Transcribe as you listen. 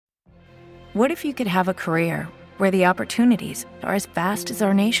What if you could have a career where the opportunities are as vast as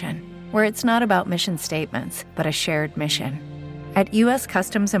our nation, where it's not about mission statements, but a shared mission? At U.S.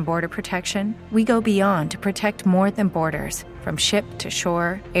 Customs and Border Protection, we go beyond to protect more than borders. From ship to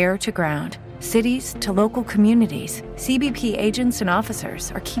shore, air to ground, cities to local communities, CBP agents and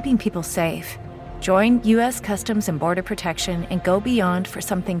officers are keeping people safe. Join U.S. Customs and Border Protection and go beyond for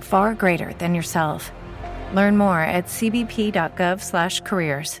something far greater than yourself. Learn more at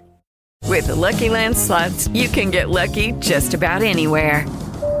cbp.gov/careers. With the Lucky Land Slots, you can get lucky just about anywhere.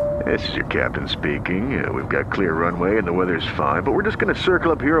 This is your captain speaking. We've got clear runway and the weather's fine, but we're just going to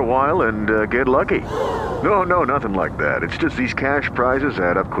circle up here a while and get lucky. No, nothing like that. It's just these cash prizes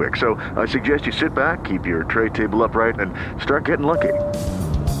add up quick. So I suggest you sit back, keep your tray table upright, and start getting lucky.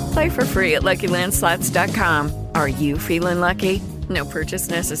 Play for free at LuckyLandSlots.com. Are you feeling lucky? No purchase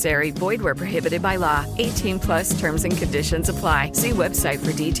necessary. Void where prohibited by law. 18+ terms and conditions apply. See website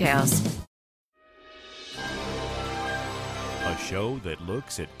for details. A show that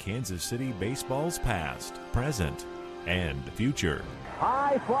looks at Kansas City baseball's past, present, and future.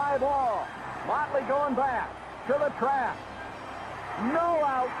 High fly ball. Motley going back to the track. No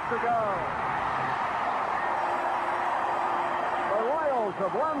outs to go. The Royals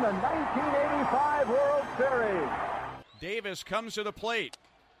have won the 1985 World Series. Davis comes to the plate.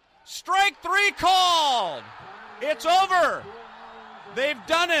 Strike three called. It's over. They've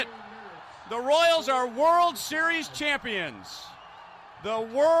done it. The Royals are World Series champions. The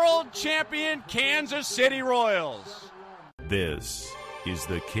world champion Kansas City Royals. This is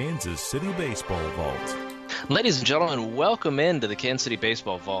the Kansas City Baseball Vault. Ladies and gentlemen, welcome into the Kansas City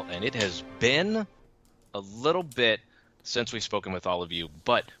Baseball Vault, and it has been a little bit since we've spoken with all of you,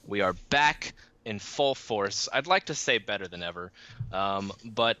 but we are back in full force. I'd like to say better than ever,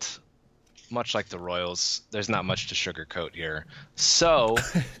 but much like the Royals, there's not much to sugarcoat here. So,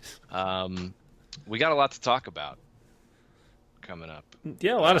 we got a lot to talk about coming up.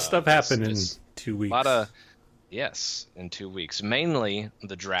 Yeah, a lot of stuff happened in 2 weeks. Yes, in 2 weeks. Mainly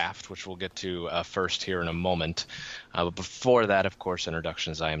the draft, which we'll get to first here in a moment. But before that, of course,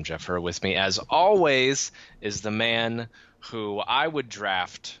 introductions. I am Jeff Herr. With me, as always, is the man who I would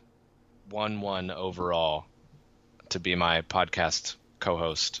draft 1-1 overall to be my podcast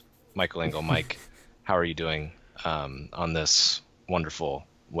co-host, Michael Engel. Mike, how are you doing on this wonderful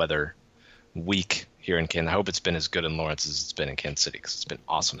weather week here in Kansas? I hope it's been as good in Lawrence as it's been in Kansas City, because it's been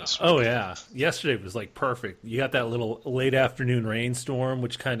awesome this week. Oh, yeah. Yesterday was, perfect. You got that little late afternoon rainstorm,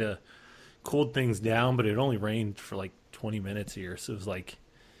 which kind of cooled things down, but it only rained for, 20 minutes here. So it was,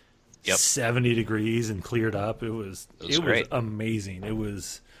 70 degrees and cleared up. It was amazing. It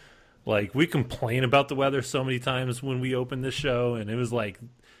was, we complain about the weather so many times when we open this show, and it was,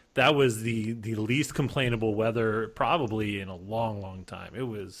 that was the least complainable weather probably in a long, long time. It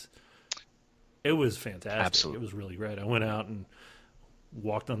was fantastic. Absolutely. It was really great. I went out and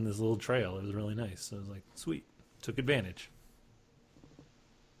walked on this little trail. It was really nice. So I was sweet. Took advantage.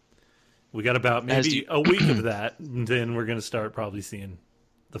 We got about maybe a week of that, and then we're going to start probably seeing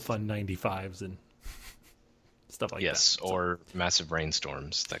the fun 95s and stuff like that. Yes, or massive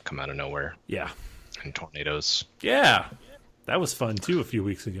rainstorms that come out of nowhere. Yeah. And tornadoes. Yeah. That was fun, too, a few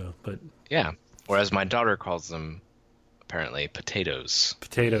weeks ago. But yeah. Or as my daughter calls them, apparently, potatoes.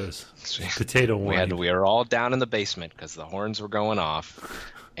 Potato warning. We were all down in the basement because the horns were going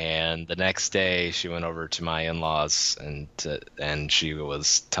off. And the next day, she went over to my in-laws, and she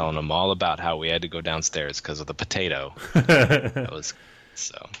was telling them all about how we had to go downstairs because of the potato.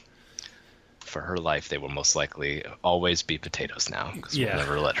 So. For her life, they will most likely always be potatoes now, because we'll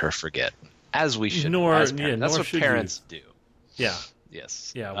never let her forget, as we should. That's what parents do. Yeah.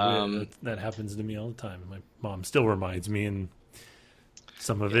 Yes. Yeah. That happens to me all the time. My mom still reminds me, and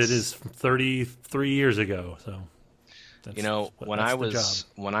some of it is 33 years ago. So, when I was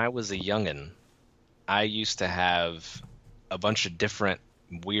a youngin', I used to have a bunch of different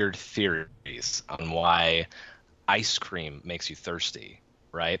weird theories on why ice cream makes you thirsty.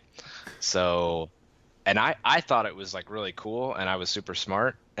 Right. So, and I thought it was really cool, and I was super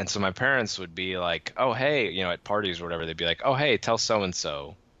smart. And so my parents would be like, oh, hey, at parties or whatever, they'd be like, oh, hey, tell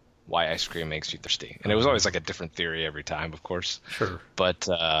so-and-so why ice cream makes you thirsty. And it was always a different theory every time, of course. Sure. But,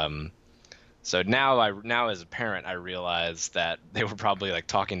 so now as a parent, I realize that they were probably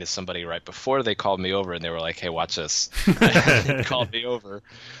talking to somebody right before they called me over, and they were like, hey, watch this. They called me over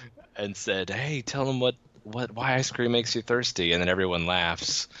and said, hey, tell them why ice cream makes you thirsty, and then everyone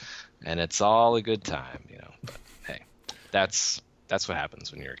laughs, and it's all a good time, But hey, that's what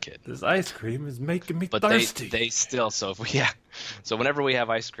happens when you're a kid. This ice cream is making me thirsty. They still so whenever we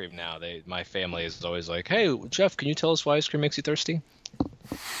have ice cream now, my family is always like, hey, Jeff, can you tell us why ice cream makes you thirsty?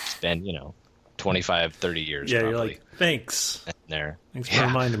 been 25, 30 years. Yeah, probably. you're like, thanks. There. Thanks for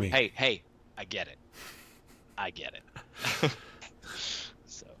reminding me. Hey, I get it.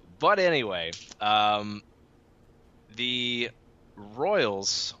 But anyway, the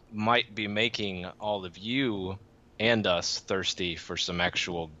Royals might be making all of you and us thirsty for some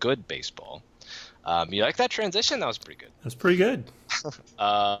actual good baseball. You like that transition? That was pretty good. That's pretty good.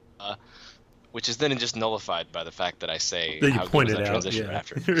 Which is then just nullified by the fact that I say that you how pointed good was that out.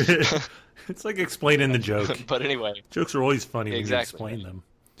 transition after. It's like explaining the joke. But anyway. Jokes are always funny when you explain them.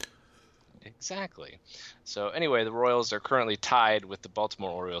 Exactly. So anyway, the Royals are currently tied with the Baltimore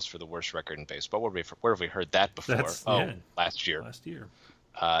Orioles for the worst record in baseball. Where have we heard that before? Last year.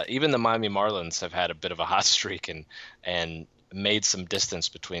 Even the Miami Marlins have had a bit of a hot streak and made some distance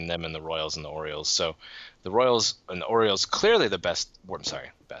between them and the Royals and the Orioles. So the Royals and the Orioles clearly the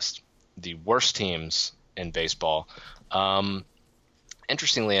the worst teams in baseball.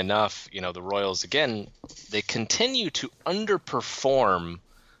 Interestingly enough, the Royals, again, they continue to underperform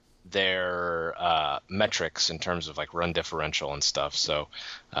their metrics in terms of like run differential and stuff. So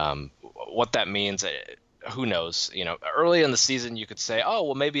what that means, who knows? Early in the season you could say, oh,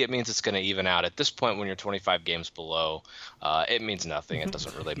 well, maybe it means it's going to even out. At this point, when you're 25 games below, it means nothing. It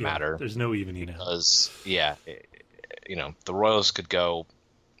doesn't really matter. There's no evening out. Because, the Royals could go,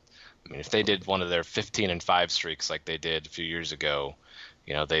 if they did one of their 15-5 streaks like they did a few years ago,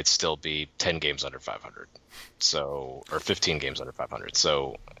 they'd still be 10 games under 500. So, or 15 games under 500.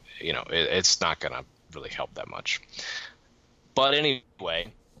 So, it's not going to really help that much. But anyway,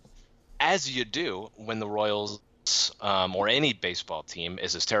 as you do when the Royals or any baseball team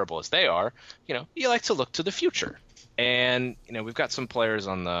is as terrible as they are, you like to look to the future. And we've got some players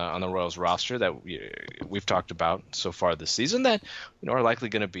on the Royals roster that we've talked about so far this season that are likely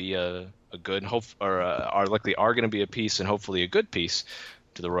going to be a good are going to be a piece and hopefully a good piece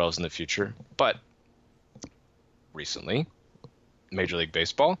to the Royals in the future. But recently, Major League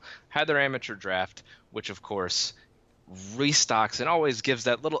Baseball had their amateur draft, which of course restocks and always gives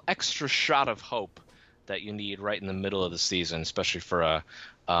that little extra shot of hope that you need right in the middle of the season, especially for a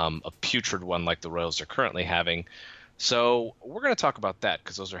putrid one like the Royals are currently having. So we're going to talk about that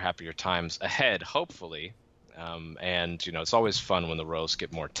because those are happier times ahead, hopefully. And it's always fun when the Royals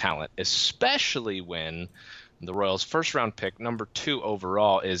get more talent, especially when the Royals' first-round pick, number 2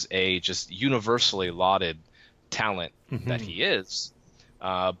 overall, is a just universally lauded talent that he is,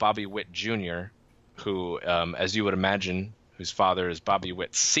 Bobby Witt Jr., who, as you would imagine, whose father is Bobby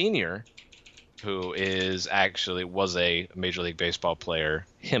Witt Sr., who was a Major League Baseball player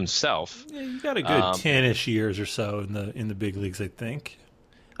himself. Yeah, you got a good 10-ish years or so in the big leagues, I think.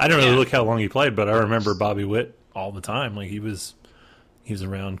 I don't really look how long he played, but I remember Bobby Witt all the time. Like he was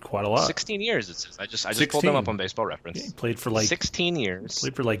around quite a lot. 16 years, it says. I just pulled him up on Baseball Reference. Yeah, he played for like 16 years.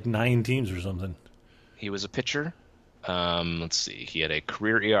 Played for like 9 teams or something. He was a pitcher. Let's see. He had a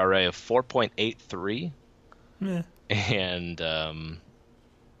career ERA of 4.83. Yeah. And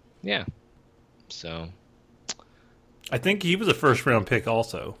yeah. So I think he was a first-round pick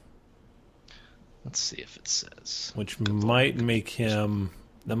also. Let's see if it says. Which might make them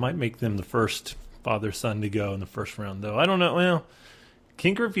the first father-son to go in the first round, though. I don't know. Well,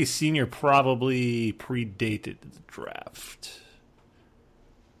 King Griffey Sr. probably predated the draft.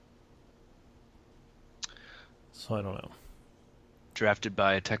 So I don't know. Drafted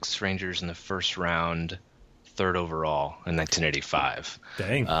by Texas Rangers in the first round, 3rd overall in 1985.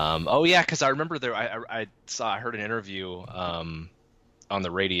 Dang. Oh yeah, because I remember I heard an interview on the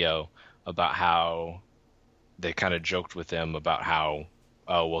radio about how they kind of joked with him about how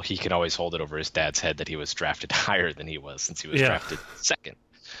he can always hold it over his dad's head that he was drafted higher than he was since he was drafted 2nd.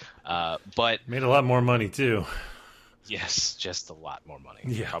 But made a lot more money too. Yes, just a lot more money.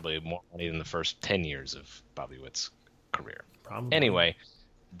 Yeah. Probably more money than the first 10 years of Bobby Witt's career. Probably. Anyway,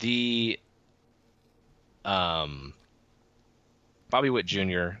 the Bobby Witt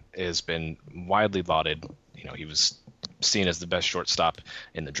Jr. has been widely lauded. He was seen as the best shortstop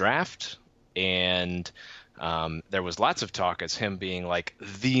in the draft, and there was lots of talk as him being like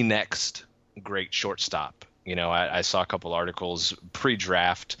the next great shortstop. I saw a couple articles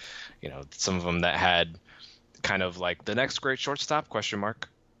pre-draft, some of them that had kind of like the next great shortstop ?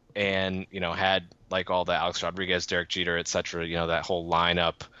 And had like all the Alex Rodriguez, Derek Jeter, etc. That whole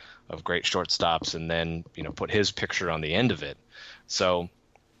lineup of great shortstops, and then put his picture on the end of it. So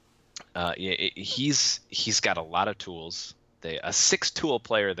he's got a lot of tools. A 6-tool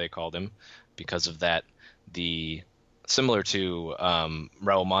player they called him because of that. Similar to Raul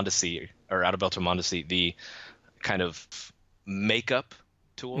Mondesi or Adalberto Mondesi, the kind of makeup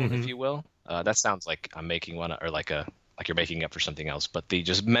tool, if you will. That sounds like I'm making one, or like a like you're making up for something else, but the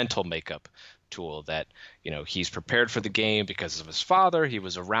just mental makeup tool that, he's prepared for the game because of his father. He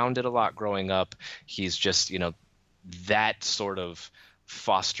was around it a lot growing up. He's just, that sort of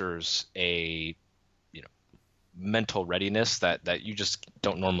fosters a mental readiness that you just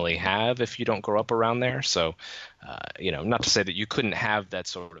don't normally have if you don't grow up around there. So, not to say that you couldn't have that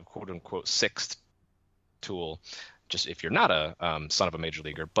sort of quote unquote sixth tool just if you're not a son of a major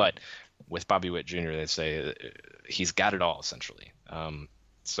leaguer, but with Bobby Witt Jr., they say he's got it all essentially.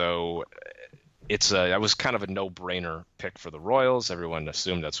 So that was kind of a no-brainer pick for the Royals. Everyone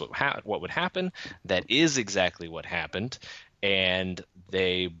assumed that's what would happen. That is exactly what happened, and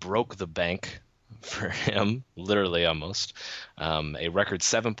they broke the bank for him, literally almost. A record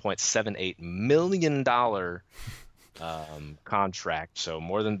 $7.78 million contract, so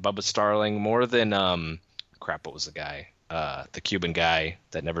more than Bubba Starling, more than what was the guy? The Cuban guy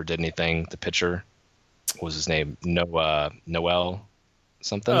that never did anything, the pitcher. What was his name? Noel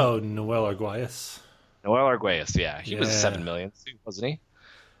something? Oh, Noel Arguelles. Noel Arguelles, yeah. He was $7 million, wasn't he?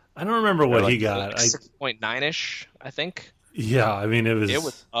 I don't remember what he got. 6.9-ish, I think. Yeah, I mean, it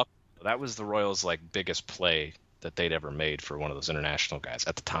was up. That was the Royals' biggest play that they'd ever made for one of those international guys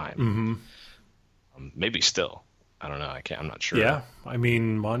at the time. Mm-hmm. Maybe still. I don't know. I'm not sure. Yeah, I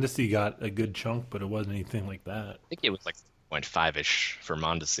mean, Mondesi got a good chunk, but it wasn't anything like that. I think it was 0.5-ish for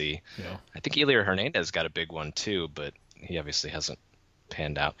Mondesi. Yeah. I think Elier Hernandez got a big one too, but he obviously hasn't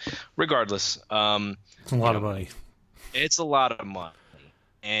panned out. Regardless, it's a lot of money. It's a lot of money,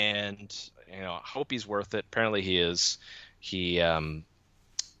 and I hope he's worth it. Apparently, he is.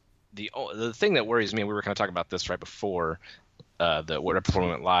 The thing that worries me, and we were kind of talking about this right before the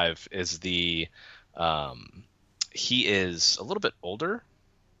Performance Live, is he is a little bit older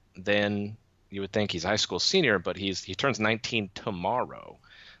than you would think. He's a high school senior, but he turns 19 tomorrow.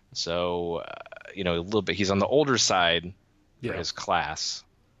 So, a little bit, he's on the older side for his class.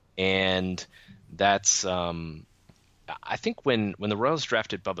 And that's, I think when the Royals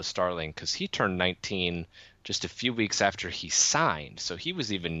drafted Bubba Starling, because he turned 19 just a few weeks after he signed. So he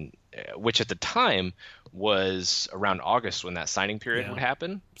was even, which at the time was around August when that signing period would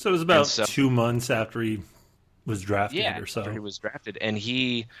happen. So it was about 2 months after he was drafted or so. After he was drafted. And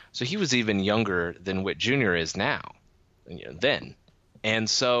he was even younger than Witt Jr. is now, then. And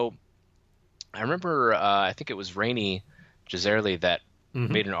so I remember, I think it was Rainey Gisarelli that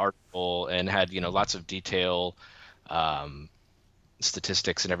made an article and had, lots of detail,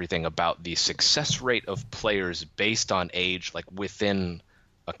 statistics and everything about the success rate of players based on age, within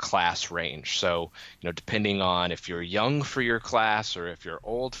a class range. So, depending on if you're young for your class or if you're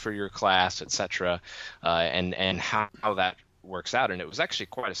old for your class, etc., and how that works out. And it was actually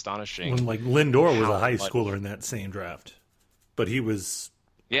quite astonishing. When Lindor was a high schooler in that same draft, but he was,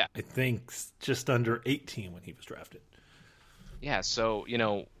 I think, just under 18 when he was drafted. Yeah. So,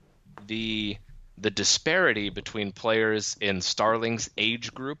 the disparity between players in Starling's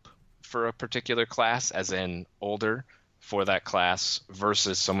age group for a particular class, as in older for that class,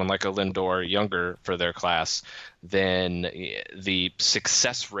 versus someone like a Lindor, younger for their class, then the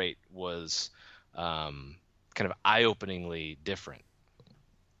success rate was kind of eye-openingly different.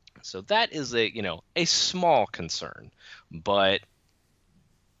 So that is a small concern, but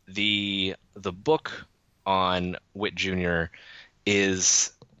the book on Witt Jr.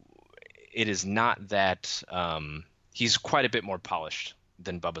 is not that he's quite a bit more polished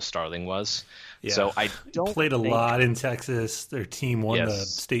than Bubba Starling was. Yeah. So I don't he played a lot in Texas. Their team won the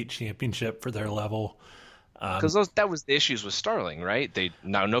state championship for their level. Because that was the issues with Starling, right?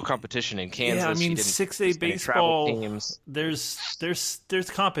 No competition in Kansas. Yeah, I mean 6A baseball. There's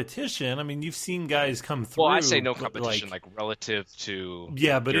competition. I mean, you've seen guys come through. Well, I say no competition, relative to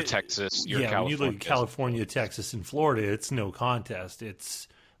your Texas, your California. When you look at California, Texas, and Florida, it's no contest. It's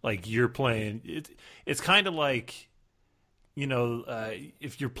you're playing. It's kind of like,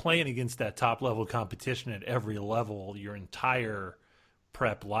 if you're playing against that top level competition at every level, your entire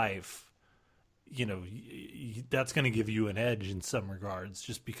prep life. That's going to give you an edge in some regards,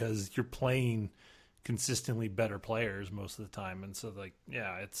 just because you're playing consistently better players most of the time. And so,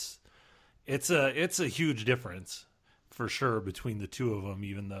 it's a huge difference for sure between the two of them,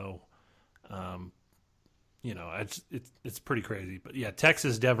 even though, it's pretty crazy. But yeah,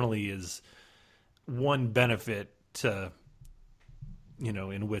 Texas definitely is one benefit to,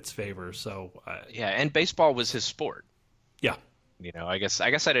 in Witt's favor. So and baseball was his sport. Yeah. I guess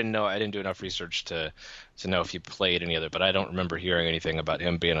I didn't know. I didn't do enough research to know if he played any other, but I don't remember hearing anything about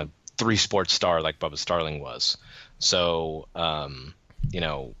him being a 3-sport star like Bubba Starling was. So,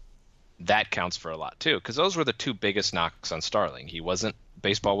 that counts for a lot too, because those were the two biggest knocks on Starling. He wasn't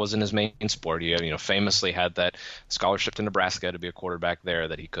baseball wasn't his main sport. He famously had that scholarship to Nebraska to be a quarterback there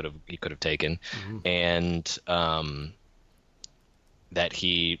that he could have taken, and that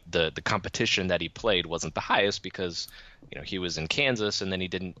the competition that he played wasn't the highest because he was in Kansas, and then he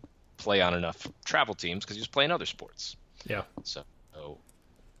didn't play on enough travel teams because he was playing other sports. Yeah. So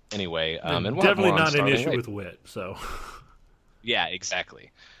anyway, and we'll definitely not an issue with Witt. So. Yeah,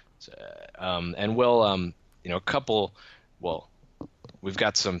 exactly. So, and we'll a couple. Well, we've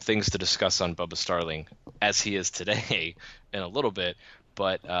got some things to discuss on Bubba Starling as he is today in a little bit,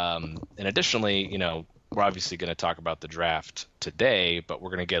 but and additionally, we're obviously going to talk about the draft today, but we're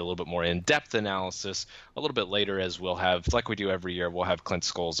going to get a little bit more in-depth analysis a little bit later, as we'll have, like we do every year, we'll have Clint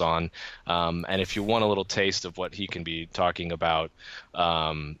Scholes on. And if you want a little taste of what he can be talking about,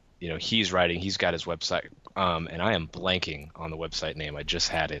 he's writing, he's got his website, and I am blanking on the website name. I just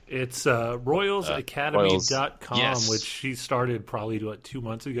had it. It's RoyalsAcademy.com, yes. which he started probably 2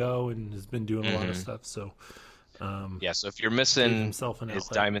 months ago and has been doing a lot of stuff. So, so if you're missing his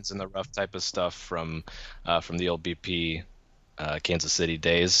diamonds in the rough type of stuff from the old BP Kansas City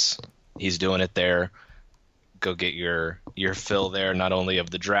days, he's doing it there. Go get your fill there, not only of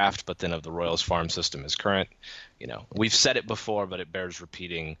the draft, but then of the Royals farm system as current. We've said it before, but it bears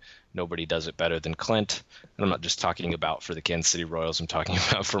repeating. Nobody does it better than Clint. And I'm not just talking about for the Kansas City Royals. I'm talking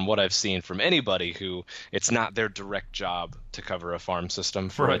about from what I've seen from anybody who it's not their direct job to cover a farm system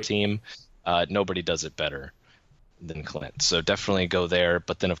for a team. Nobody does it better than Clint. So definitely go there.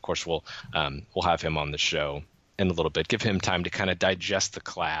 But then, of course, we'll have him on the show in a little bit. Give him time to kind of digest the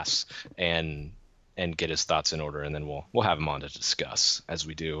class and get his thoughts in order, and then we'll have him on to discuss, as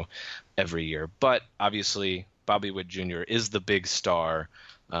we do every year. But obviously, Bobby Witt Jr. is the big star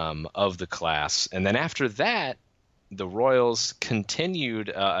of the class. And then after that, the Royals continued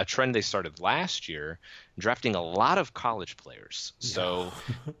a trend they started last year, drafting a lot of college players. Yeah. So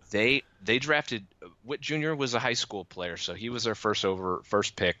they drafted – Witt Jr. was a high school player, so he was their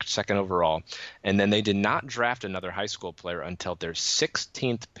first pick, second overall. And then they did not draft another high school player until their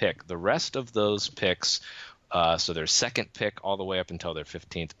 16th pick. The rest of those picks, so their second pick all the way up until their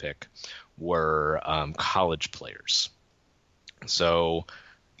 15th pick, were college players. So,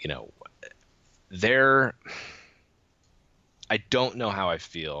 I don't know how I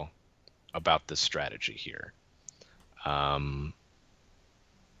feel about this strategy here. I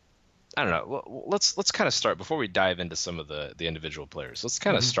don't know. Well, let's kind of start before we dive into some of the individual players. Let's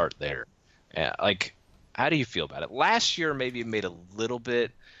kind of start there. How do you feel about it? Last year, maybe it made a little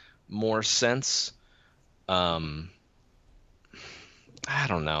bit more sense. I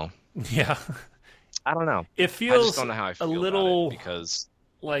don't know. Yeah. I don't know. It feels I just don't know how I feel a little about it because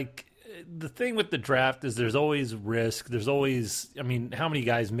the thing with the draft is there's always risk. There's always, how many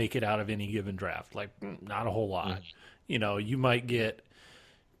guys make it out of any given draft? Not a whole lot. You might get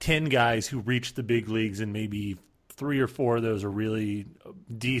 10 guys who reach the big leagues, and maybe 3 or 4 of those are really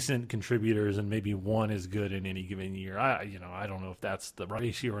decent contributors, and maybe one is good in any given year. I don't know if that's the right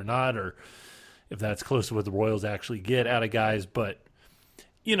issue or not, or if that's close to what the Royals actually get out of guys. But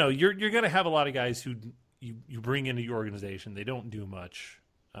you're going to have a lot of guys who you bring into your organization. They don't do much.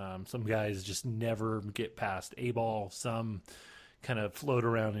 Some guys just never get past A-ball. Some kind of float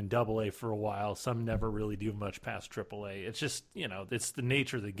around in AA for a while. Some never really do much past AAA. It's just, it's the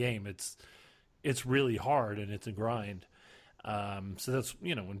nature of the game. It's really hard, and it's a grind. So that's,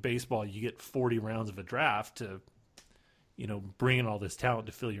 in baseball, you get 40 rounds of a draft to, bring in all this talent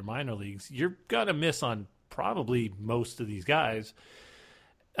to fill your minor leagues. You're going to miss on probably most of these guys.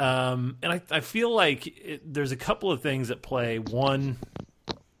 And I feel like there's a couple of things at play. One,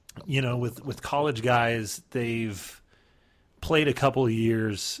 with college guys, they've played a couple of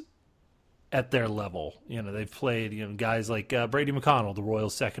years at their level. They've played, guys like Brady McConnell, the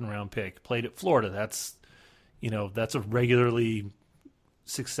Royals' second-round pick, played at Florida. That's a regularly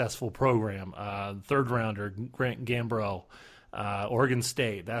successful program. Third-rounder, Grant Gambrell, Oregon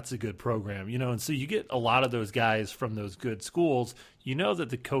State, that's a good program. And so you get a lot of those guys from those good schools. That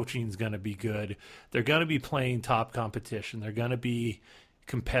the coaching's going to be good. They're going to be playing top competition. They're going to be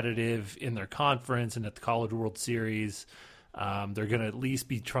competitive in their conference and at the College World Series. They're going to at least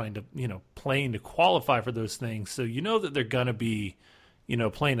be trying to, playing to qualify for those things. So that they're going to be,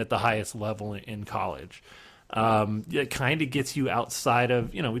 playing at the highest level in college. It kind of gets you outside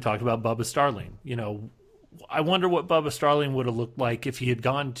of, we talked about Bubba Starling. I wonder what Bubba Starling would have looked like if he had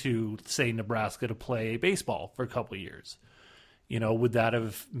gone to, say, Nebraska to play baseball for a couple of years. Would that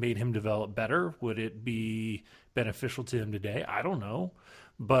have made him develop better? Would it be beneficial to him today? I don't know.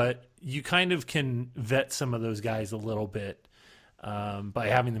 But you kind of can vet some of those guys a little bit by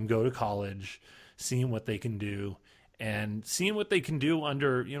having them go to college, seeing what they can do, and seeing what they can do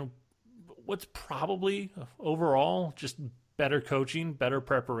under, what's probably overall just better coaching, better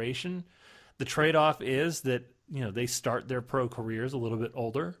preparation. The trade-off is that, they start their pro careers a little bit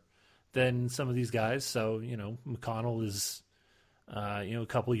older than some of these guys. So, McConnell is, a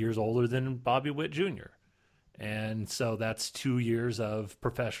couple of years older than Bobby Witt Jr. And so that's 2 years of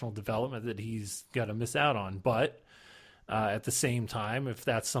professional development that he's got to miss out on. But at the same time, if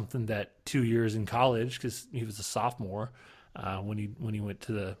that's something that 2 years in college, because he was a sophomore when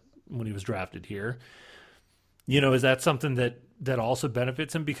he was drafted here, is that something that also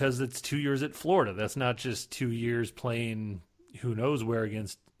benefits him because it's 2 years at Florida? That's not just 2 years playing who knows where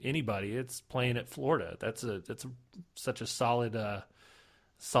against anybody. It's playing at Florida. That's such a solid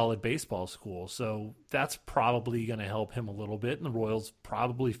baseball school. So that's probably going to help him a little bit, and the Royals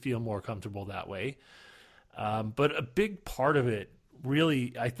probably feel more comfortable that way. But a big part of it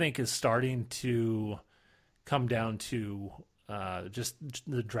really, I think, is starting to come down to just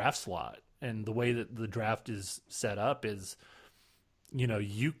the draft slot. And the way that the draft is set up is,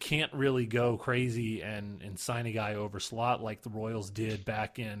 you can't really go crazy and sign a guy over slot like the Royals did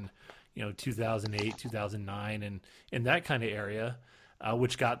back in, 2008, 2009, and in that kind of area,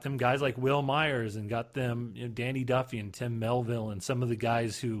 which got them guys like Will Myers and got them Danny Duffy and Tim Melville and some of the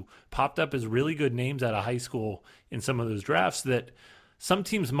guys who popped up as really good names out of high school in some of those drafts that some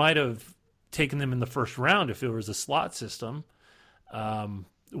teams might have taken them in the first round if it was a slot system.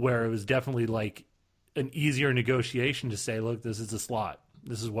 Where it was definitely like an easier negotiation to say, look, this is a slot.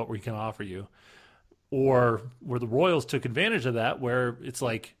 This is what we can offer you. Or where the Royals took advantage of that, where it's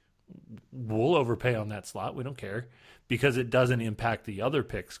like, we'll overpay on that slot. We don't care because it doesn't impact the other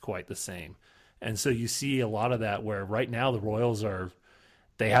picks quite the same. And so you see a lot of that where right now the Royals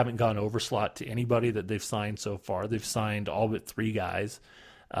they haven't gone over slot to anybody that they've signed so far. They've signed all but 3 guys.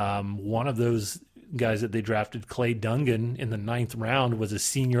 One of those guys that they drafted, Clay Dungan, in the 9th round was a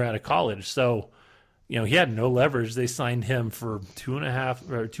senior out of college. So, he had no leverage. They signed him for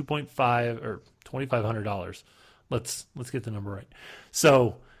 $2.5 or $2,500. Let's get the number right.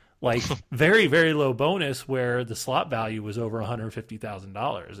 So, like very, very low bonus where the slot value was over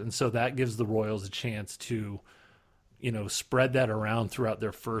 $150,000. And so that gives the Royals a chance to, spread that around throughout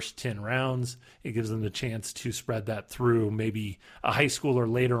their first 10 rounds. It gives them the chance to spread that through maybe a high schooler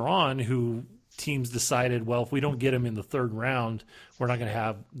later on who teams decided, well, if we don't get him in the 3rd round, we're not going to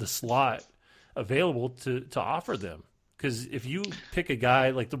have the slot available to offer them. Because if you pick a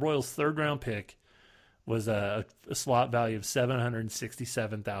guy like the Royals' 3rd round pick was a slot value of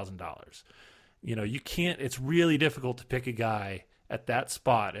 $767,000. You can't, it's really difficult to pick a guy at that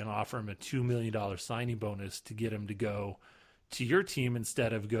spot and offer him a $2 million signing bonus to get him to go to your team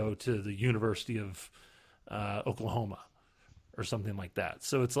instead of go to the University of Oklahoma or something like that.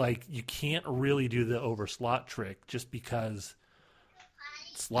 So it's like you can't really do the over slot trick just because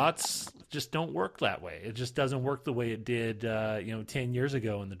slots just don't work that way. It just doesn't work the way it did 10 years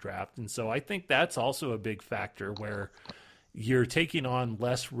ago in the draft. And so I think that's also a big factor where you're taking on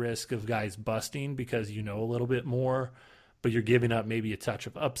less risk of guys busting because a little bit more, but you're giving up maybe a touch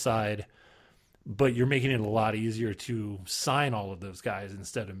of upside, but you're making it a lot easier to sign all of those guys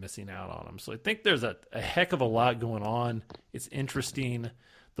instead of missing out on them. So I think there's a heck of a lot going on. It's interesting.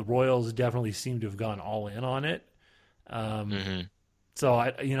 The Royals definitely seem to have gone all in on it. So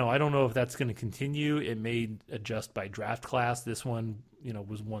I don't know if that's going to continue. It may adjust by draft class. This one,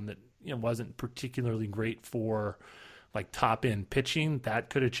 was one that wasn't particularly great for like top end pitching.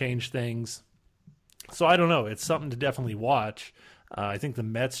 That could have changed things. So I don't know. It's something to definitely watch. I think the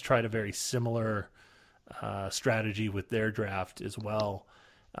Mets tried a very similar strategy with their draft as well.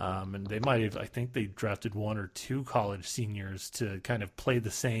 And they might have, I think they drafted 1 or 2 college seniors to kind of play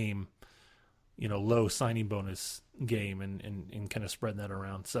the same, low signing bonus game and kind of spread that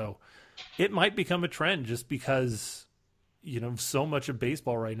around. So it might become a trend just because, so much of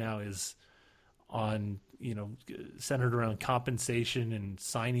baseball right now is on, centered around compensation and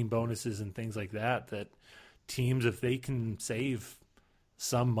signing bonuses and things like that teams, if they can save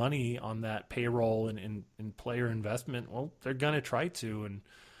some money on that payroll and player investment, well, they're going to try to. And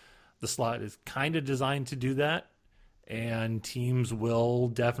the slot is kind of designed to do that. And teams will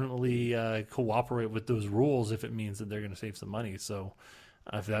definitely cooperate with those rules if it means that they're going to save some money. So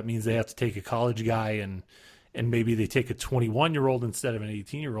if that means they have to take a college guy and maybe they take a 21-year-old instead of an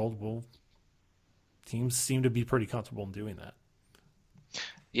 18-year-old, well, teams seem to be pretty comfortable in doing that.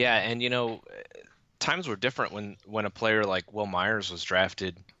 Yeah, and times were different when a player like Will Myers was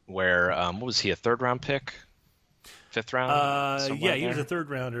drafted where, what was he, a 3rd round pick? 5th round? Yeah, he was a 3rd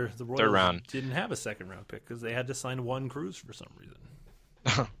rounder. The Royals 3rd round. didn't have a 2nd round pick because they had to sign Juan Cruz for some reason.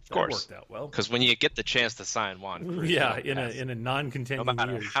 Of course, worked out well. Because when you get the chance to sign Juan Cruz, in a non-contending no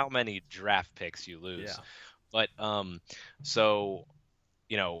matter year. how many draft picks you lose. Yeah. But so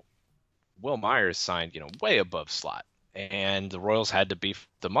Will Myers signed way above slot, and the Royals had to beef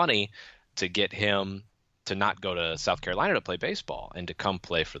the money to get him to not go to South Carolina to play baseball and to come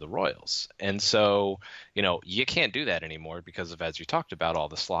play for the Royals. And so you can't do that anymore because of, as you talked about, all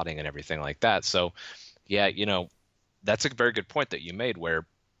the slotting and everything like that. So yeah, that's a very good point that you made, where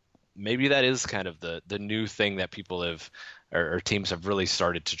maybe that is kind of the new thing that people have, or teams have really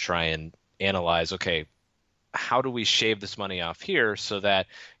started to try and analyze. Okay, how do we shave this money off here so that,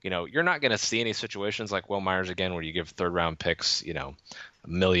 you're not going to see any situations like Will Myers again, where you give third round picks, $1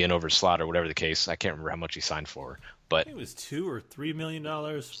 million over slot or whatever the case. I can't remember how much he signed for, but it was $2 or $3 million.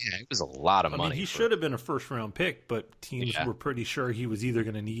 Yeah, it was a lot of money. He should have been a first round pick, but teams were pretty sure he was either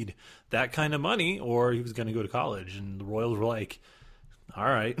going to need that kind of money or he was going to go to college. And the Royals were like, all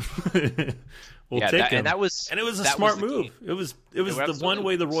right, we'll take him. And it was a smart move. It was the one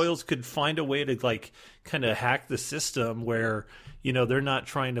way the was. Royals could find a way to kind of hack the system where, they're not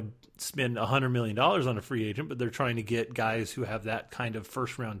trying to spend $100 million on a free agent, but they're trying to get guys who have that kind of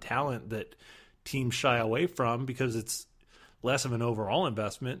first round talent that teams shy away from because it's less of an overall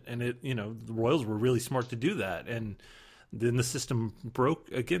investment. And the Royals were really smart to do that. And then the system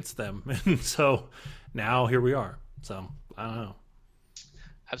broke against them. And so now here we are. So I don't know.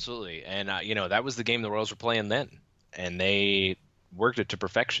 Absolutely. And, that was the game the Royals were playing then. And they worked it to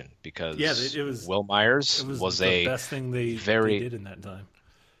perfection because it was, Will Myers was the best thing they did in that time.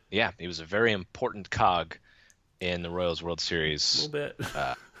 Yeah, he was a very important cog in the Royals World Series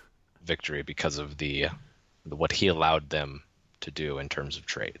victory because of the what he allowed them to do in terms of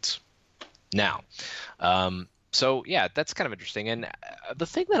trades. Now, so yeah, that's kind of interesting. And the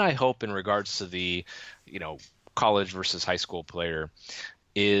thing that I hope in regards to the, college versus high school player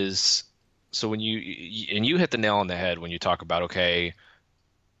is, so when you hit the nail on the head when you talk about, okay,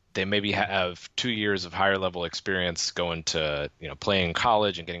 they maybe have 2 years of higher level experience going to, playing in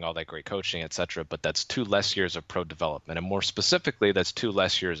college and getting all that great coaching, et cetera, but that's 2 less years of pro development. And more specifically, that's 2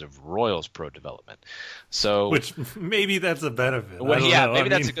 less years of Royals pro development. So, which maybe that's a benefit. Well, maybe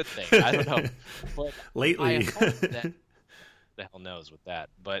that's a good thing. I don't know. But lately, I hope that, the hell knows with that.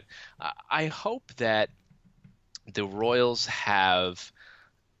 But I hope that the Royals have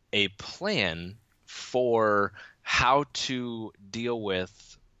a plan for how to deal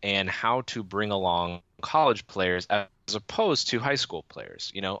with and how to bring along college players as opposed to high school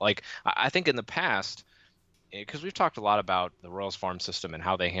players. I think in the past, because we've talked a lot about the Royals farm system and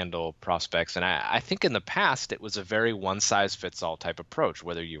how they handle prospects, and I think in the past it was a very one-size-fits-all type approach,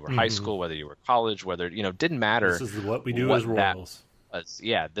 whether you were high school, whether you were college, whether, didn't matter. This is what we do as Royals.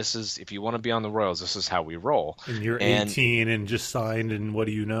 This is, if you want to be on the Royals, this is how we roll. And you're 18 and just signed, and what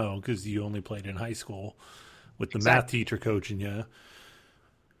do you know? Because you only played in high school with the math teacher coaching you.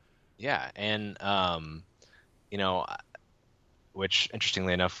 Yeah, and which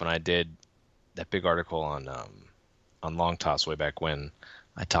interestingly enough, when I did that big article on Long Toss way back when,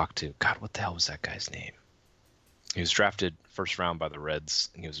 I talked to, God, what the hell was that guy's name? He was drafted first round by the Reds,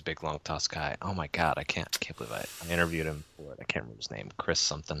 and he was a big long toss guy. Oh my God, I can't believe I interviewed him for it. I can't remember his name. Chris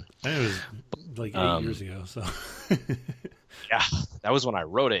something. It was like 8 years ago. So yeah, that was when I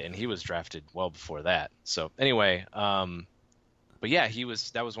wrote it, and he was drafted well before that. So anyway, but yeah,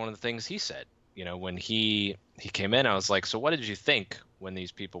 that was one of the things he said. When he came in, I was like, so what did you think when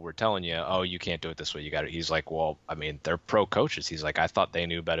these people were telling you, oh, you can't do it this way, you got it? He's like, well, I mean, they're pro coaches. He's like, I thought they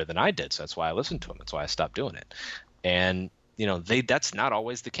knew better than I did, so that's why I listened to them. That's why I stopped doing it. And that's not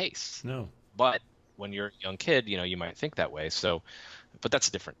always the case. No. But when you're a young kid, you might think that way. So, but that's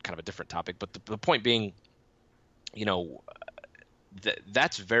a different topic. But the point being,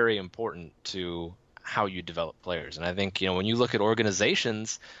 that's very important to how you develop players. And I think, when you look at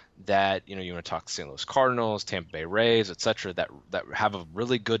organizations that, you want to talk St. Louis Cardinals, Tampa Bay Rays, et cetera, that have a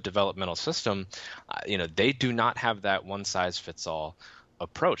really good developmental system, they do not have that one size fits all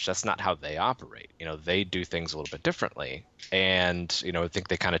approach. That's not how they operate. They do things a little bit differently. And, I think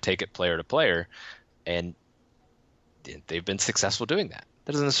they kind of take it player to player, and they've been successful doing that.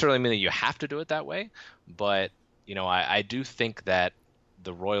 That doesn't necessarily mean that you have to do it that way, but, I do think that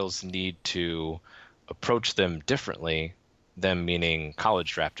the Royals need to approach them differently, them meaning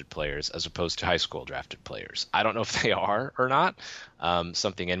college drafted players as opposed to high school drafted players. I don't know if they are or not.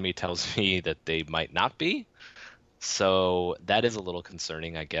 Something in me tells me that they might not be. So that is a little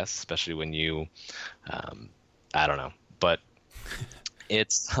concerning, I guess, especially when you, I don't know, but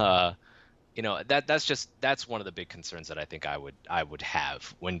it's, that's one of the big concerns that I think I would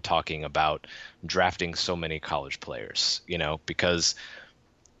have when talking about drafting so many college players, because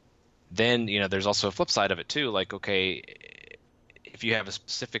then, there's also a flip side of it too. Like, okay, if you have a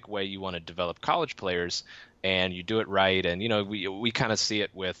specific way you want to develop college players and you do it right, and, we kind of see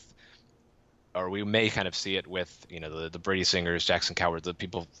it with, or we may kind of see it with, the Brady Singers, Jackson Coward, the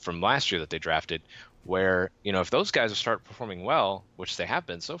people from last year that they drafted, where, if those guys start performing well, which they have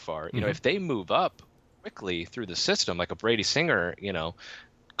been so far, if they move up quickly through the system, like a Brady Singer,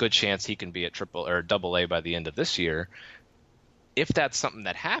 good chance he can be at triple or double A by the end of this year. If that's something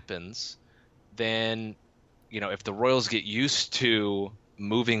that happens, then, if the Royals get used to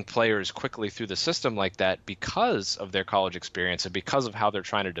moving players quickly through the system like that because of their college experience and because of how they're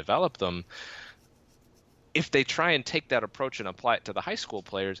trying to develop them, if they try and take that approach and apply it to the high school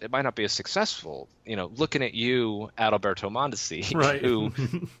players, it might not be as successful. Looking at you, Adalberto Mondesi, right. who,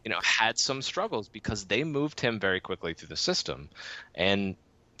 had some struggles because they moved him very quickly through the system. And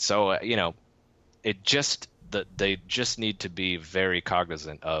so, they just need to be very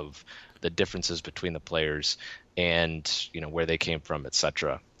cognizant of the differences between the players and, where they came from,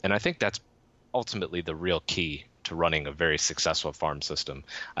 etc. And I think that's ultimately the real key to running a very successful farm system.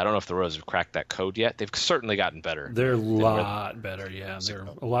 I don't know if the Royals have cracked that code yet. They've certainly gotten better. They're a lot better, yeah. They're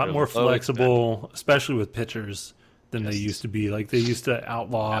a lot more flexible, especially with pitchers, than they used to be. Like, they used to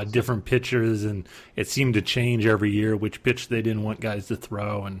outlaw different pitchers, and it seemed to change every year which pitch they didn't want guys to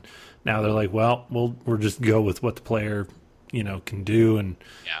throw. And now they're like, well, we'll just go with what the player, can do, and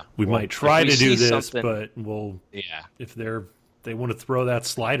we might try to do this, but if they want to throw that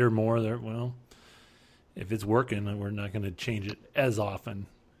slider more, if it's working, we're not going to change it as often.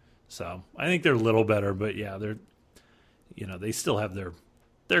 So I think they're a little better, but they're, they still have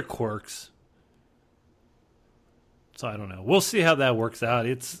their quirks. So I don't know. We'll see how that works out.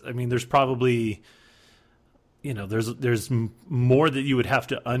 There's probably, there's more that you would have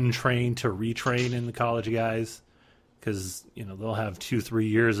to untrain to retrain in the college guys, because, they'll have 2-3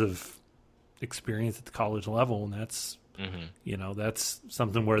 years of experience at the college level, and that's, that's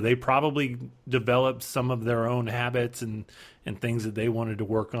something where they probably developed some of their own habits and things that they wanted to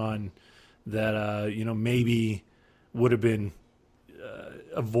work on that, maybe would have been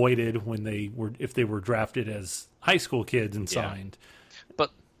avoided if they were drafted as high school kids and signed. But,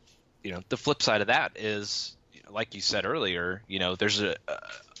 the flip side of that is, like you said earlier, there's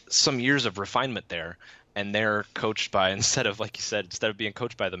some years of refinement there, and they're coached by, instead of being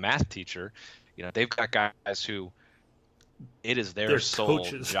coached by the math teacher, they've got guys who, it is their sole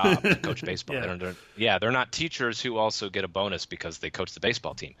job to coach baseball. They're not teachers who also get a bonus because they coach the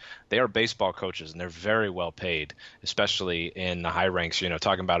baseball team. They are baseball coaches, and they're very well paid, especially in the high ranks.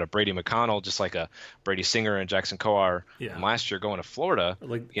 Talking about a Brady McConnell, just like a Brady Singer and Jackson Coar last year going to Florida.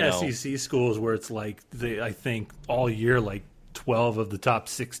 Like SEC schools where it's like, I think all year, like 12 of the top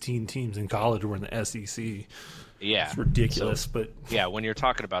 16 teams in college were in the SEC. Yeah, it's ridiculous, but when you're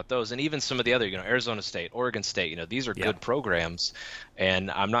talking about those, and even some of the other, Arizona State, Oregon State, these are good programs,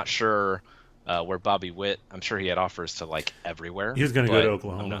 and I'm not sure where Bobby Witt. I'm sure he had offers to like everywhere. He was going to go to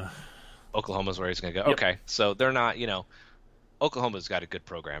Oklahoma. Oklahoma's where he's going to go. Yep. Okay, so they're not. Oklahoma's got a good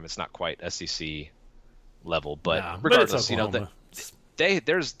program. It's not quite SEC level, but regardless,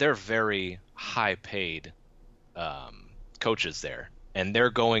 they're very high paid coaches there, and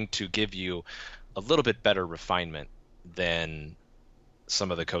they're going to give you a little bit better refinement than some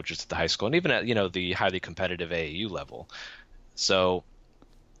of the coaches at the high school, and even at the highly competitive AAU level. So,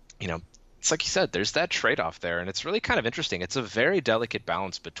 it's like you said, there's that trade-off there, and it's really kind of interesting. It's a very delicate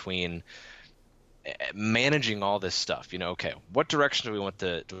balance between managing all this stuff. Okay, what direction do we want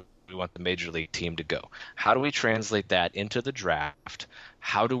the major league team to go? How do we translate that into the draft?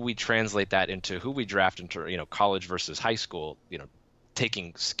 How do we translate that into who we draft into college versus high school?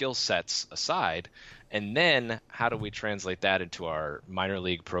 Taking skill sets aside, and then how do we translate that into our minor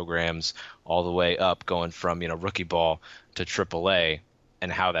league programs all the way up, going from rookie ball to AAA,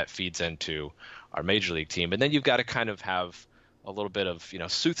 and how that feeds into our major league team. And then you've got to kind of have a little bit of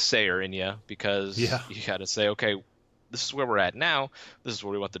soothsayer in you, because you got to say, okay, this is where we're at now, this is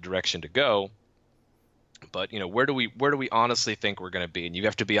where we want the direction to go, but where do we honestly think we're going to be? And you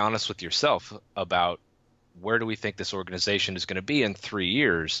have to be honest with yourself about where do we think this organization is going to be in 3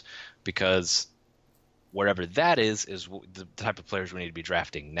 years, because wherever that is the type of players we need to be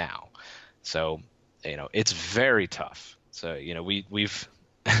drafting now. So, it's very tough. So, we've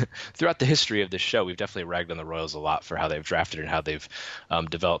throughout the history of this show, we've definitely ragged on the Royals a lot for how they've drafted and how they've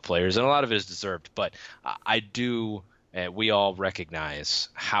developed players, and a lot of it is deserved. But we all recognize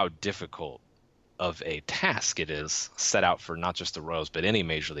how difficult of a task it is set out for not just the Royals, but any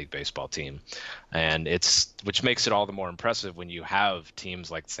Major League Baseball team. And which makes it all the more impressive when you have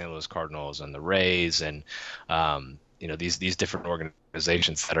teams like the St. Louis Cardinals and the Rays and, these different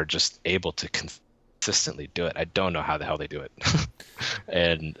organizations that are just able to consistently do it. I don't know how the hell they do it.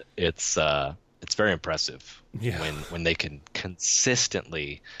 And it's very impressive when they can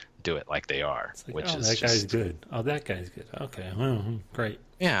consistently do it like they are. It's like, guy's good. Oh, that guy's good. Okay, well, great.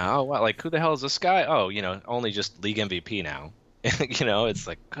 Yeah. Oh, wow. Like, who the hell is this guy? Oh, only just league MVP now. It's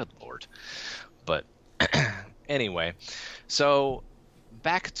like, good Lord. But anyway, so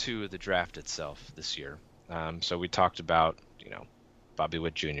back to the draft itself this year. So we talked about, Bobby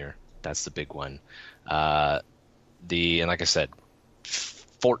Witt Jr. That's the big one. And like I said,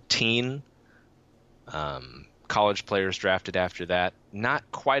 14 college players drafted after that.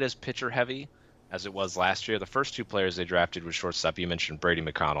 Not quite as pitcher heavy as it was last year. The first 2 players they drafted was shortstop. You mentioned Brady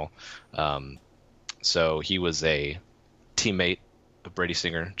McConnell. So he was a teammate of Brady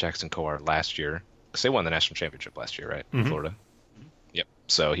Singer, Jackson Kowar last year, because they won the national championship last year, right? In Florida. Yep.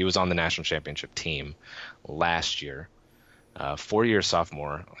 So he was on the national championship team last year. 4-year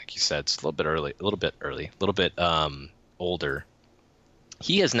sophomore, like you said, it's a little bit early, a little bit older.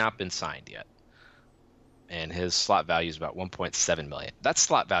 He has not been signed yet, and his slot value is about $1.7 million. That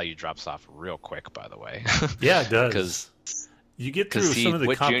slot value drops off real quick, by the way. Yeah, it does. Because you get through some of the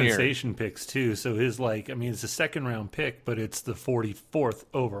Witt compensation picks too. So his it's a 2nd-round pick, but it's the 44th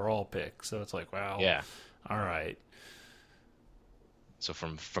overall pick. So it's like, wow. Yeah. All right. So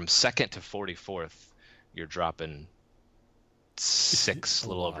from 2nd to 44th, you're dropping a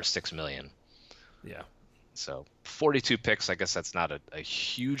little over $6 million. Yeah. So 42 picks, I guess that's not a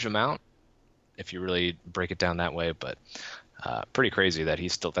huge amount if you really break it down that way, but pretty crazy that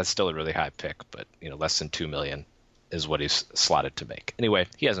that's still a really high pick, but less than $2 million is what he's slotted to make. Anyway,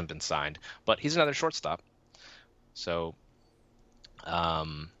 he hasn't been signed, but he's another shortstop. So,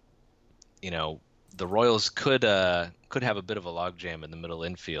 the Royals could have a bit of a logjam in the middle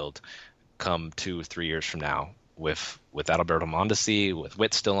infield come 2 or 3 years from now with Adalberto Mondesi, with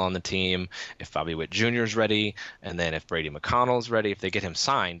Witt still on the team, if Bobby Witt Jr. is ready, and then if Brady McConnell is ready, if they get him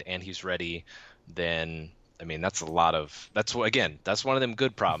signed and he's ready, then that's one of them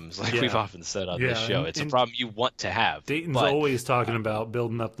good problems, like we've often said on this show. It's a problem you want to have. Dayton's always talking about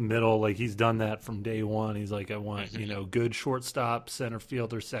building up the middle. Like, he's done that from day one. He's like, I want, good shortstop, center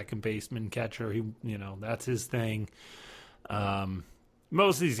fielder, second baseman, catcher. He, that's his thing.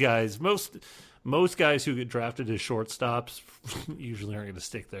 Most of these guys, most guys who get drafted as shortstops usually aren't going to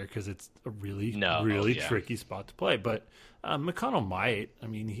stick there because it's a really tricky spot to play. But McConnell might.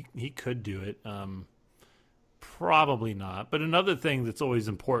 He could do it. Probably not. But another thing that's always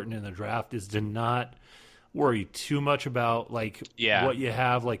important in the draft is to not worry too much about what you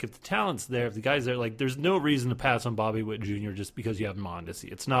have. Like, if the talent's there, if the guy's there, there's no reason to pass on Bobby Witt Jr. just because you have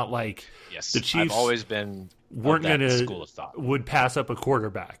Mondesi. It's not like the Chiefs I've always been school of thought. Would pass up a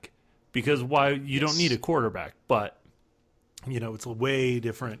quarterback because you don't need a quarterback. But it's way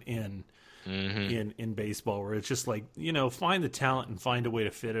different in baseball, where it's just find the talent and find a way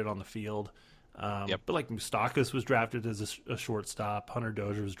to fit it on the field. But Moustakas was drafted as a shortstop. Hunter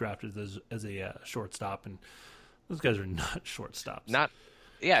Dozier was drafted as a shortstop, and those guys are not shortstops.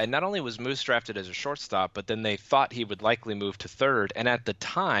 And not only was Moose drafted as a shortstop, but then they thought he would likely move to third, and at the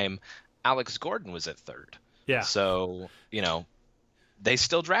time, Alex Gordon was at third. Yeah. So, they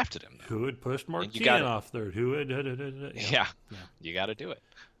still drafted him. Who had pushed Mark Keane off third? Who had... Yeah, you got to do it.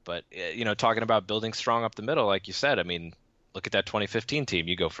 But, talking about building strong up the middle, like you said, look at that 2015 team.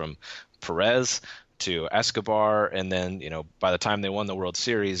 You go from Perez to Escobar, and then, by the time they won the World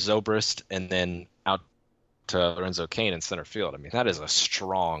Series, Zobrist, and then out to Lorenzo Cain in center field. That is a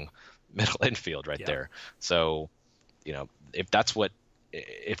strong middle infield right there. So, if that's what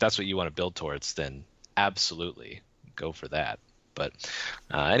you want to build towards, then absolutely go for that. But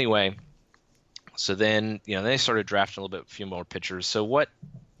anyway, so then, they started drafting a few more pitchers. So what,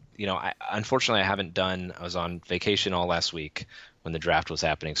 unfortunately I haven't done, I was on vacation all last week when the draft was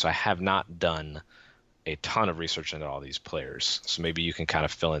happening, so I have not done a ton of research into all these players. So maybe you can kind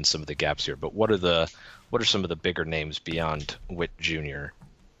of fill in some of the gaps here. But what are some of the bigger names beyond Witt Jr.?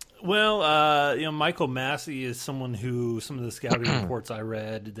 Well, Michael Massey is someone who some of the scouting reports I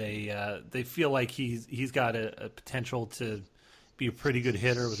read, they feel like he's got a potential to be a pretty good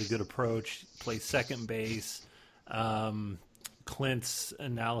hitter with a good approach, plays second base. Clint's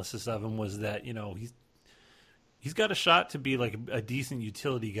analysis of him was that, he's got a shot to be like a decent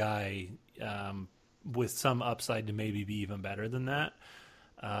utility guy, with some upside to maybe be even better than that.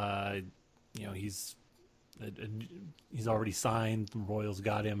 He's already signed. The Royals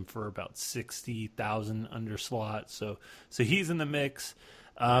got him for about $60,000 under slot, so he's in the mix.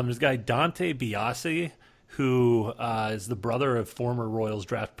 There's a guy Dante Biasi, who is the brother of former Royals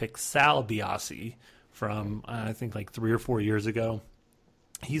draft pick Sal Biasi, from I think like 3 or 4 years ago.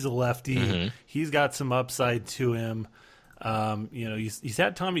 He's a lefty. He's got some upside to him. He's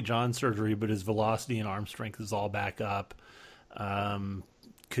had Tommy John surgery, but his velocity and arm strength is all back up.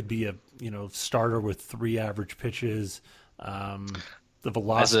 Could be a starter with 3 average pitches. The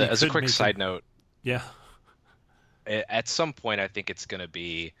velocity. As a quick side note, yeah. At some point, I think it's going to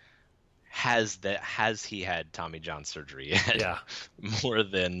be has he had Tommy John surgery yet? Yeah. More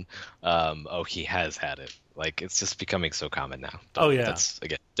than he has had it. Like, it's just becoming so common now. Oh yeah. That's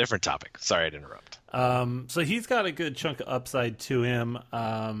again different topic. Sorry to interrupt. So he's got a good chunk of upside to him.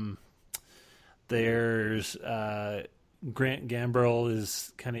 There's Grant Gambrell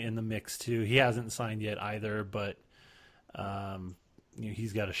is kind of in the mix too. He hasn't signed yet either, but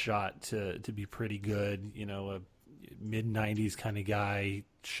he's got a shot to be pretty good. A mid-90s kind of guy,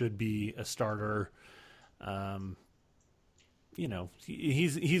 should be a starter.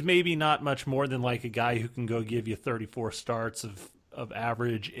 He's maybe not much more than like a guy who can go give you 34 starts of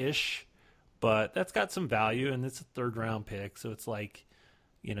average-ish, but that's got some value, and it's a third-round pick, so it's like,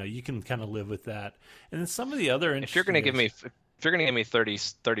 you can kind of live with that. And then some of the other If you're going to give me 30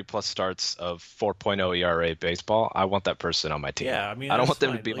 plus starts of 4.0 ERA baseball, I want that person on my team. Yeah, I mean, I don't want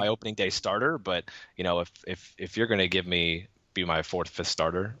them fine. to be my opening day starter, but if you're going to be my 4th, 5th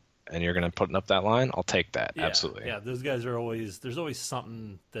starter, and you're going to put up that line, I'll take that. Yeah, absolutely. Yeah, those guys there's always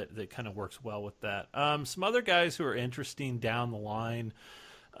something that kind of works well with that. Some other guys who are interesting down the line.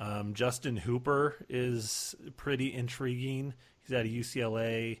 Justin Hooper is pretty intriguing. He's out of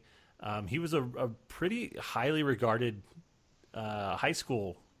UCLA. He was a pretty highly regarded high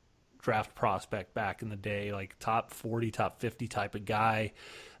school draft prospect back in the day, like top 40, top 50 type of guy.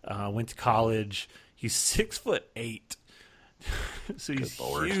 Went to college. He's 6'8", so he's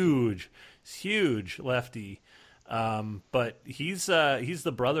huge. He's huge lefty. But he's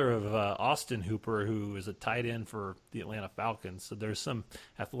the brother of Austin Hooper, who is a tight end for the Atlanta Falcons. So there's some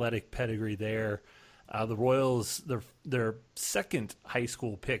athletic pedigree there. The Royals, their second high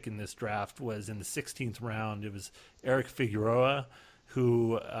school pick in this draft was in the 16th round. It was Eric Figueroa,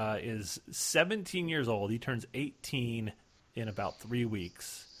 who is 17 years old. He turns 18 in about 3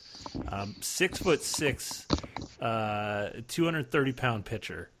 weeks. 6'6", 230-pound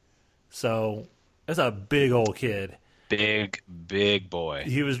pitcher. So that's a big old kid. Big boy.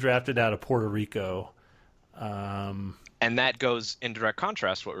 He was drafted out of Puerto Rico. And that goes in direct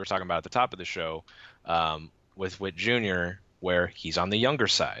contrast to what we were talking about at the top of the show with Witt Jr., where he's on the younger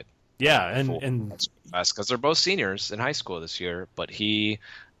side. Yeah, and that's because they're both seniors in high school this year, but he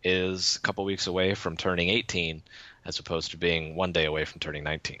is a couple weeks away from turning 18 as opposed to being 1 day away from turning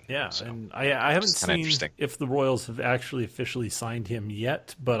 19. Yeah, so, and I haven't seen if the Royals have actually officially signed him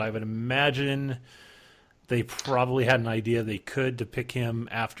yet, but I would imagine they probably had an idea they could to pick him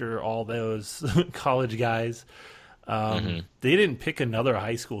after all those college guys. They didn't pick another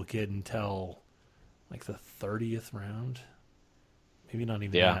high school kid until like the 30th round. Maybe not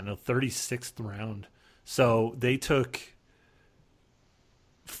even that. No, 36th round. So they took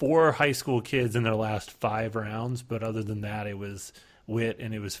 4 high school kids in their last 5 rounds, but other than that, it was Witt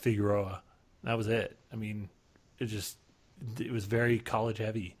and it was Figueroa. That was it. I mean, it was very college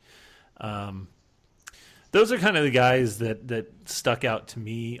heavy. Those are kind of the guys that stuck out to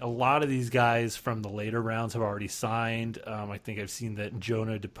me. A lot of these guys from the later rounds have already signed. I think I've seen that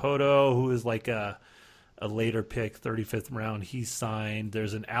Jonah DePoto, who is like a later pick, 35th round, he's signed.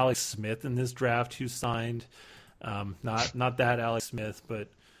 There's an Alex Smith in this draft who signed. Not that Alex Smith, but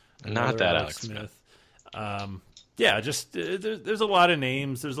not that Alex Smith. There's a lot of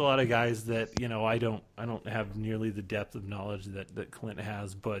names. There's a lot of guys that I don't have nearly the depth of knowledge that Clint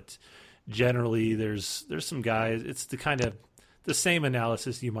has, but generally there's some guys. It's the kind of the same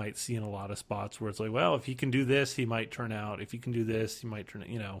analysis you might see in a lot of spots where it's like, well, if he can do this, he might turn out. If he can do this, he might turn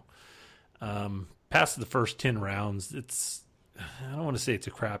out. Past the first 10 rounds, I don't want to say it's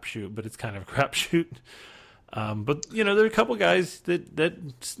a crapshoot, but it's kind of a crapshoot. But there are a couple guys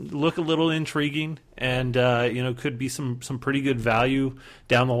that look a little intriguing, and could be some pretty good value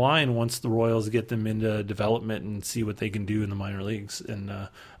down the line once the Royals get them into development and see what they can do in the minor leagues. And a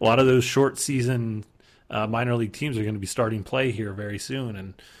lot of those short season minor league teams are going to be starting play here very soon,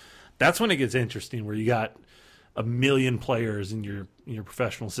 and that's when it gets interesting, where you got 1 million players in your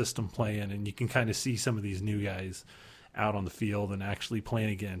professional system playing, and you can kind of see some of these new guys out on the field and actually playing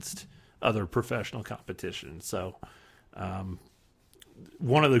against other professional competition. So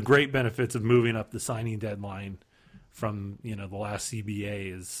one of the great benefits of moving up the signing deadline from the last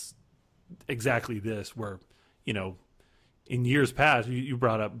CBA is exactly this, where in years past you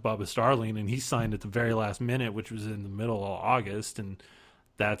brought up Bubba Starling, and he signed at the very last minute, which was in the middle of August, and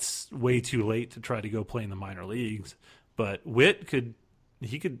that's way too late to try to go play in the minor leagues. But Witt could,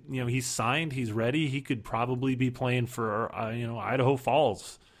 he's signed, he's ready. He could probably be playing for, Idaho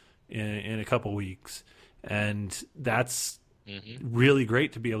Falls in a couple weeks. And that's really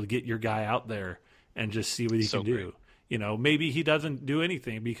great to be able to get your guy out there and just see what he can do. Maybe he doesn't do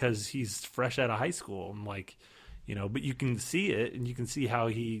anything because he's fresh out of high school and but you can see it and you can see how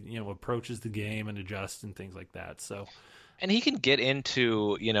he, approaches the game and adjusts and things like that. So, and he can get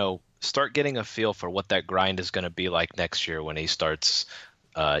into, start getting a feel for what that grind is going to be like next year when he starts,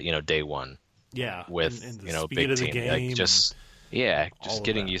 day one. Yeah. With, and big team. Game like just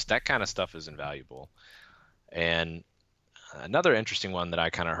getting used. That kind of stuff is invaluable. And another interesting one that I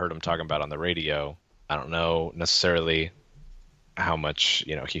kind of heard him talking about on the radio, I don't know necessarily how much,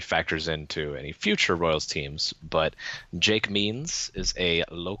 he factors into any future Royals teams, but Jake Means is a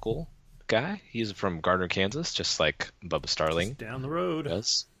local guy. He's from Gardner, Kansas, just like Bubba Starling. Just down the road.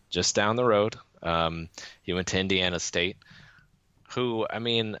 Yes, just down the road. He went to Indiana State, who,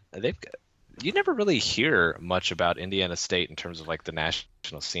 you never really hear much about Indiana State in terms of like the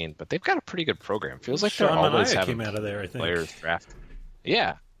national scene, but they've got a pretty good program. Feels like they're always having came out of there, I think. Players drafted.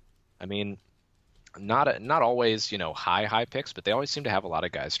 Yeah, not always high picks, but they always seem to have a lot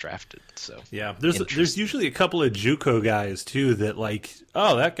of guys drafted. So yeah, there's usually a couple of JUCO guys too that like,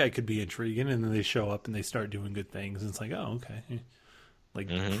 oh, that guy could be intriguing, and then they show up and they start doing good things, and it's like, oh, okay, like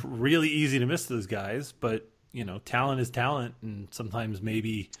really easy to miss those guys, but talent is talent, and sometimes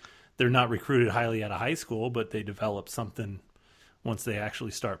maybe they're not recruited highly out of high school, but they develop something once they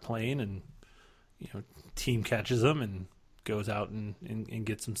actually start playing, and team catches them and goes out and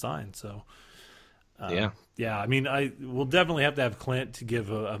gets some signs. So. I will definitely have to have Clint to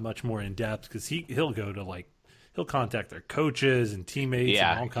give a much more in depth because he'll go to he'll contact their coaches and teammates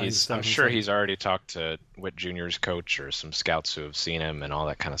and all kinds of stuff. I'm sure he's already talked to Witt Jr.'s coach or some scouts who have seen him and all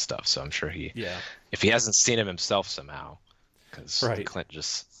that kind of stuff. So I'm sure if he hasn't seen him himself somehow, because Clint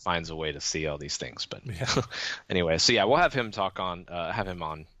just finds a way to see all these things. But anyway, so we'll have him have him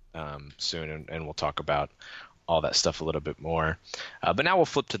on soon, and we'll talk about all that stuff a little bit more. But now we'll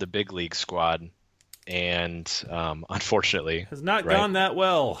flip to the big league squad. And unfortunately, has not gone that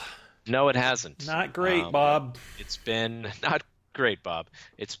well. No, it hasn't. Not great, Bob. It's been not great, Bob.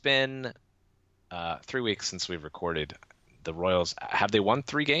 It's been 3 weeks since we've recorded. The Royals, have they won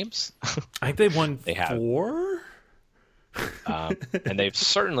 3 games? I think they've won they 4. And they've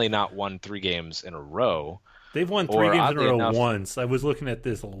certainly not won 3 games in a row. They've won 3 games in a row once. I was looking at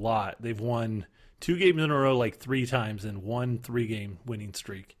this a lot. They've won 2 games in a row 3 times and 1 3-game winning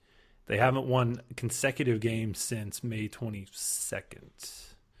streak. They haven't won consecutive games since May 22nd.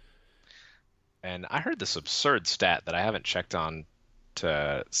 And I heard this absurd stat that I haven't checked on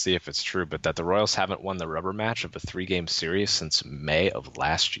to see if it's true, but that the Royals haven't won the rubber match of a 3-game series since May of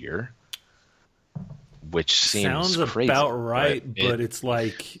last year, which seems crazy. Sounds about right, but it's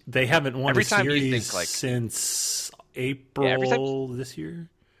like they haven't won a series since April this year.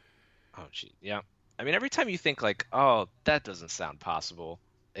 Oh, gee, yeah. Every time you think oh, that doesn't sound possible,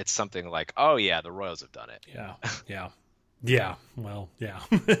 it's something like, oh, yeah, the Royals have done it. Yeah. Well, yeah.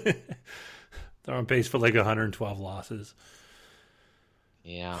 They're on pace for 112 losses.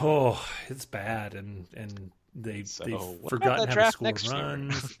 Yeah. Oh, it's bad, and they've forgotten how to score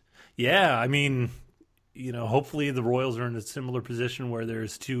runs. Yeah, hopefully the Royals are in a similar position where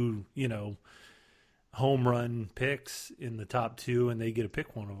there's 2, home run picks in the top 2, and they get to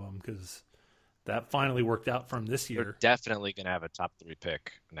pick one of them because that finally worked out for them this year. They're definitely going to have a top 3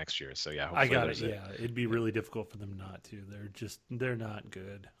 pick next year. So I got it. Yeah, it'd be really difficult for them not to. They're not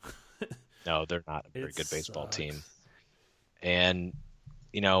good. No, they're not a very good baseball team. And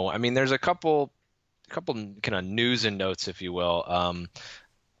there's a couple kind of news and notes, if you will.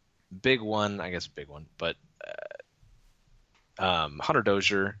 Big one, but Hunter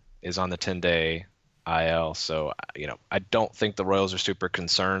Dozier is on the 10-day IL, so I don't think the Royals are super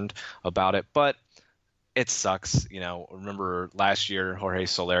concerned about it, but it sucks. Remember last year Jorge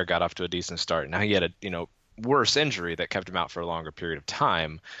Soler got off to a decent start. Now he had a worse injury that kept him out for a longer period of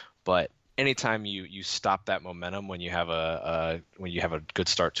time, but anytime you stop that momentum when you have a good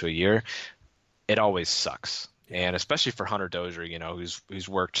start to a year, it always sucks. And especially for Hunter Dozier, who's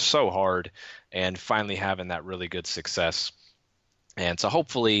worked so hard and finally having that really good success. And so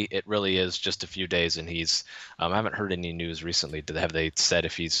hopefully it really is just a few days, and he's I haven't heard any news recently. Have they said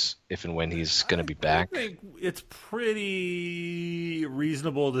if and when he's going to be back? I think it's pretty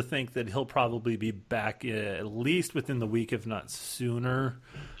reasonable to think that he'll probably be back at least within the week, if not sooner.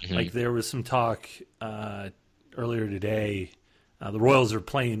 Mm-hmm. There was some talk earlier today. The Royals are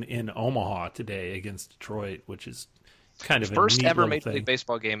playing in Omaha today against Detroit, which is kind of first a neat ever little Major thing. League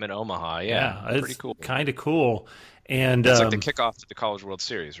Baseball game in Omaha. Yeah, it's pretty cool. Kind of cool. And it's like the kickoff to the College World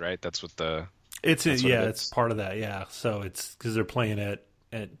Series, right? That's what the. It's part of that. Yeah, so it's because they're playing at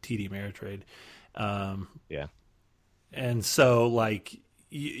TD Ameritrade. Yeah. And so like.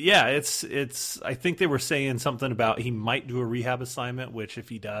 Yeah, it's. I think they were saying something about he might do a rehab assignment, which if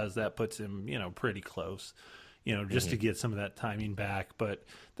he does, that puts him, pretty close, just to get some of that timing back. But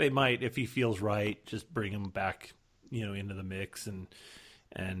they might, if he feels right, just bring him back, into the mix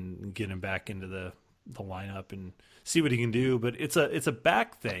and get him back into the lineup and see what he can do. But it's a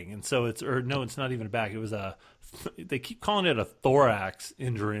back thing, and so it's not even a back. It was they keep calling it a thorax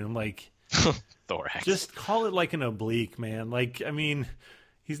injury. And I'm like, thorax. Just call it like an oblique, man. Like, I mean.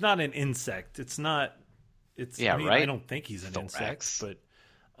 He's not an insect. It's not. It's right. I don't think he's an insect, but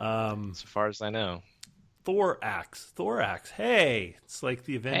so far as I know, thorax. Hey, it's like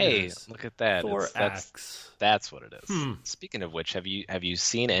the Avengers. Hey, look at that. Thorax. That's what it is. Speaking of which, have you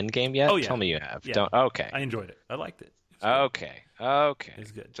seen Endgame yet? Oh yeah. Tell me you have. Yeah. Okay. I enjoyed it. I liked it. Okay.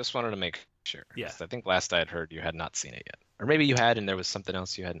 It's good. Just wanted to make sure. Yeah. I think last I had heard you had not seen it yet, or maybe you had, and there was something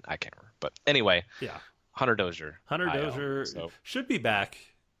else you hadn't. I can't remember. But anyway. Yeah. Hunter Dozier. Should be back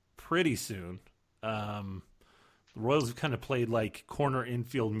pretty soon. The Royals have kind of played like corner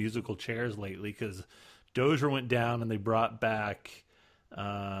infield musical chairs lately because Dozier went down and they brought back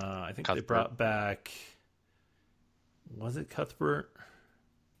I think Cuthbert. They brought back, was it Cuthbert?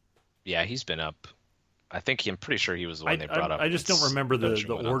 Yeah, he's been up. I'm pretty sure he was the one they brought up. I just don't remember the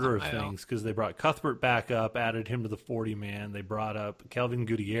order of IL. things because they brought Cuthbert back up, added him to the 40-man. They brought up Kelvin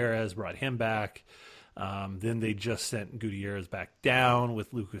Gutierrez, brought him back. Then they just sent Gutierrez back down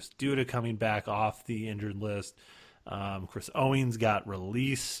with Lucas Duda coming back off the injured list. Chris Owings got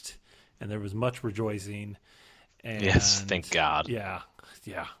released, and there was much rejoicing. And yes, thank God. Yeah,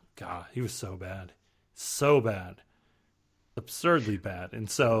 God, he was so bad. Absurdly bad. And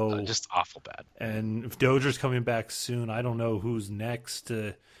so just awful bad. And if Dozier's coming back soon, I don't know who's next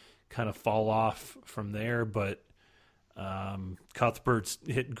to kind of fall off from there, but Cuthbert's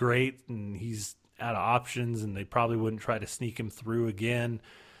hit great and he's out of options, and they probably wouldn't try to sneak him through again,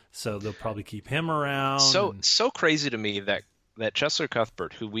 so they'll probably keep him around. So crazy to me that Cheslor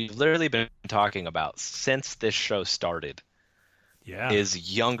Cuthbert, who we've literally been talking about since this show started,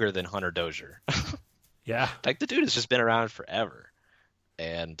 is younger than Hunter Dozier. Yeah, like the dude has just been around forever,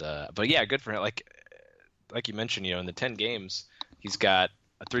 and but yeah, good for him. Like you mentioned, in the 10 games, he's got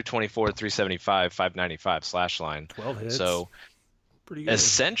a 324, 375, 595 slash line, 12 hits. So pretty good.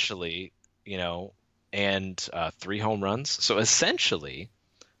 Essentially, and 3 home runs. So essentially,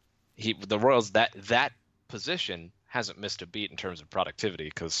 the Royals that position hasn't missed a beat in terms of productivity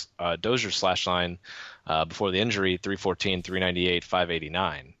because Dozier's slash line before the injury 314, 398,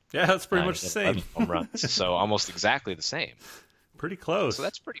 589. Yeah, that's pretty much the same. Home runs, so almost exactly the same. Pretty close. So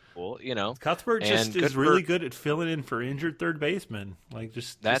that's pretty cool, Cuthbert just is really good at filling in for injured third baseman. Like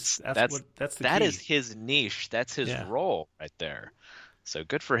that's the that key. is his niche. That's his role right there. So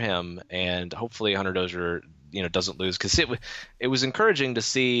good for him, and hopefully Hunter Dozier, doesn't lose, because it was encouraging to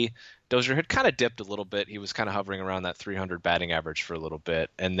see. Dozier had kind of dipped a little bit. He was kind of hovering around that 300 batting average for a little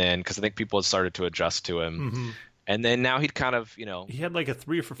bit, and then because I think people had started to adjust to him, and then now he'd kind of, he had like a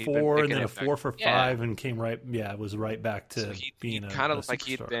 3 for 4 and then a 4 for 5, and came was right back to being kind of like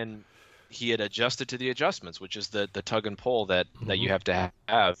he had adjusted to the adjustments, which is the tug and pull that you have to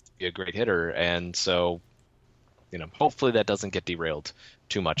have to be a great hitter, and so. Hopefully that doesn't get derailed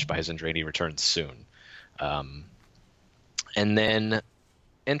too much by his injury and he returns soon. And then,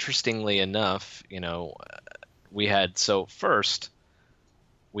 interestingly enough, we had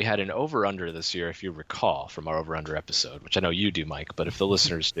an over-under this year, if you recall, from our over-under episode, which I know you do, Mike, but if the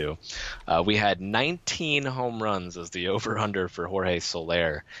listeners do, we had 19 home runs as the over-under for Jorge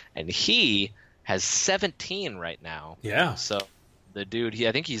Soler, and he has 17 right now. Yeah. So the dude,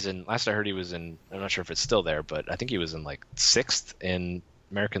 I think he's in, last I heard he was in, I'm not sure if it's still there, but I think he was in like 6th in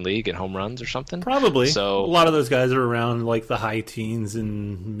American League in home runs or something. Probably. So a lot of those guys are around like the high teens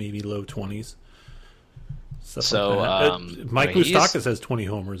and maybe low 20s. Mike Moustakas has 20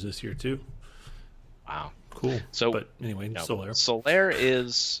 homers this year too. Wow. Cool. So, but anyway, Soler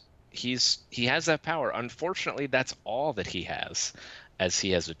is, he has that power. Unfortunately, that's all that he has, as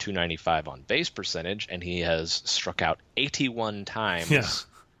he has a 295 on base percentage, and he has struck out 81 times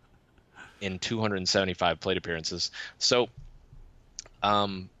in 275 plate appearances. So,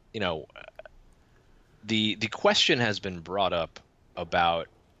 the question has been brought up about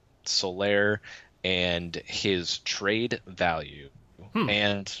Soler and his trade value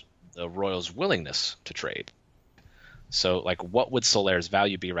and the Royals' willingness to trade. So, like, what would Soler's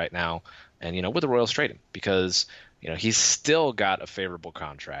value be right now? And, would the Royals trade him? Because he's still got a favorable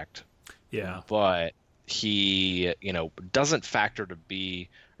contract. Yeah. But he, doesn't figure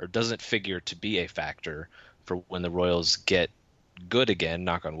to be a factor for when the Royals get good again,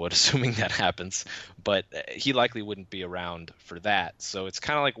 knock on wood, assuming that happens. But he likely wouldn't be around for that. So it's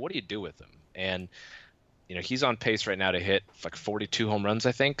kind of like, what do you do with him? And, he's on pace right now to hit like 42 home runs,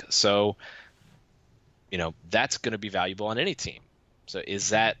 I think. So, that's going to be valuable on any team. So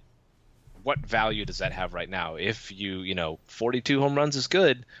what value does that have right now? If 42 home runs is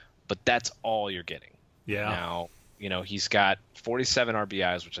good, but that's all you're getting. Yeah. Now, he's got 47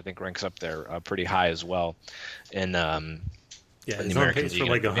 RBIs, which I think ranks up there pretty high as well. And he's on pace for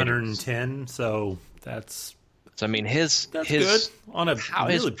like 110. So that's. So I mean, his good on a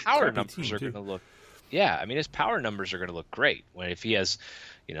his really power numbers are going to look. Yeah, I mean, his power numbers are going to look great if he has,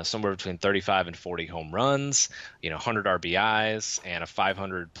 somewhere between 35 and 40 home runs, 100 RBIs, and a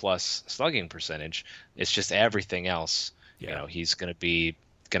 500 plus slugging percentage. It's just everything else. Yeah. He's going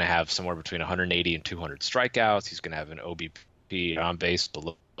to have somewhere between 180 and 200 strikeouts. He's going to have an OBP on base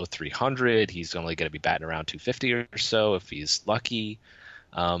below 300. He's only going to be batting around 250 or so if he's lucky.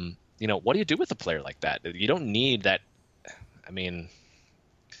 What do you do with a player like that? You don't need that. I mean,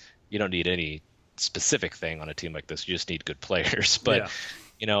 you don't need any specific thing on a team like this. You just need good players. But,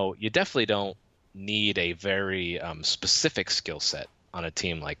 you definitely don't need a very specific skill set on a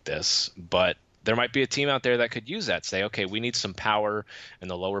team like this. But there might be a team out there that could use that. Say, okay, we need some power in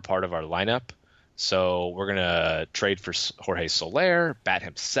the lower part of our lineup. So we're going to trade for Jorge Soler, bat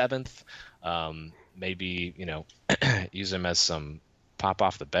him 7th. Maybe, use him as some pop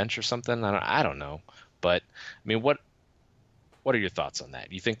off the bench or something. I don't know. But, I mean, what are your thoughts on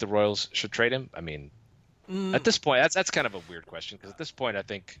that? You think the Royals should trade him? I mean, at this point, that's kind of a weird question, because at this point, I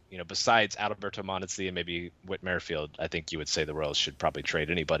think, besides Alberto Mondesi and maybe Whit Merrifield, I think you would say the Royals should probably trade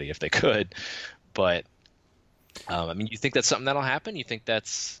anybody if they could. But, I mean, you think that's something that'll happen? You think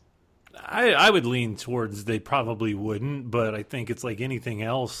that's... I would lean towards they probably wouldn't, but I think it's like anything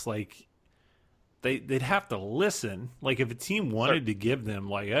else. Like, they'd have to listen. Like, if a team wanted to give them,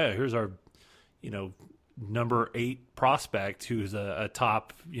 like, hey, here's our, number 8 prospect who's a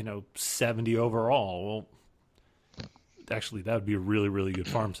top, 70 overall. Well, actually, that would be a really, really good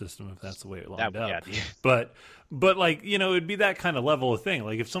farm system if that's the way it lined up. Yeah. But like, it'd be that kind of level of thing.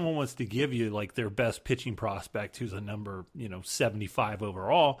 Like, if someone wants to give you like their best pitching prospect who's a number, 75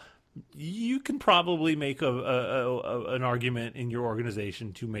 overall, you can probably make an argument in your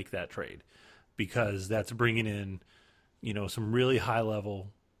organization to make that trade, because that's bringing in, some really high level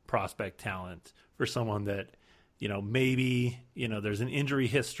prospect talent for someone that, maybe, there's an injury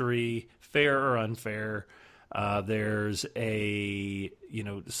history, fair or unfair. There's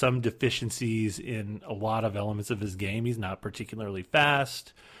some deficiencies in a lot of elements of his game. He's not particularly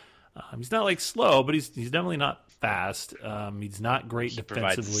fast. He's not like slow, but he's definitely not fast. He's not great defensively.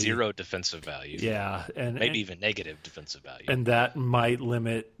 Provides 0 defensive value. Yeah, and maybe even negative defensive value. And that might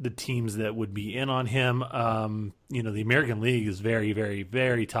limit the teams that would be in on him. The American League is very, very,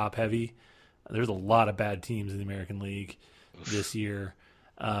 very top heavy. There's a lot of bad teams in the American League this year.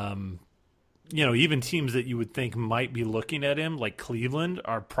 Even teams that you would think might be looking at him, like Cleveland,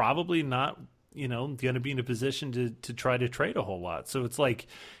 are probably not, going to be in a position to try to trade a whole lot. So it's like,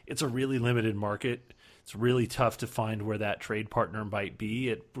 it's a really limited market. It's really tough to find where that trade partner might be.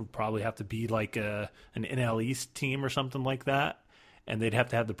 It would probably have to be like an NL East team or something like that, and they'd have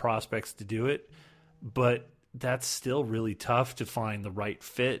to have the prospects to do it. But that's still really tough to find the right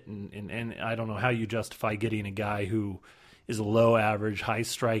fit, and I don't know how you justify getting a guy who is a low average, high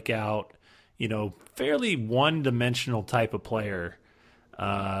strikeout, fairly one-dimensional type of player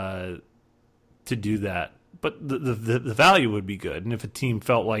to do that. But the value would be good, and if a team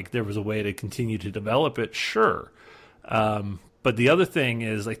felt like there was a way to continue to develop it, sure. But the other thing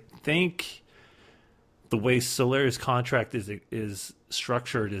is, I think the way Soler's contract is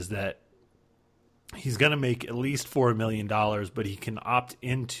structured is that he's going to make at least $4 million, but he can opt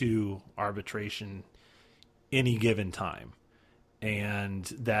into arbitration any given time. And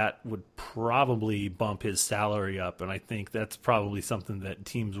that would probably bump his salary up. And I think that's probably something that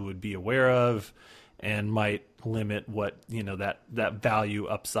teams would be aware of and might limit what, that value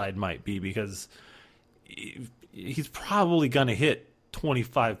upside might be, because he's probably going to hit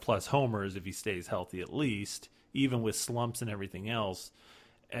 25 plus homers if he stays healthy, at least, even with slumps and everything else.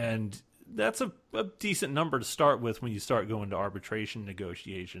 And that's a decent number to start with when you start going to arbitration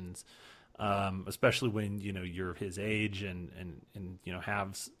negotiations, especially when, you're his age and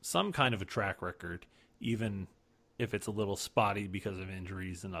have some kind of a track record, even if it's a little spotty because of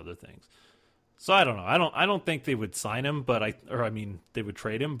injuries and other things. So I don't know. I don't think they would sign him, they would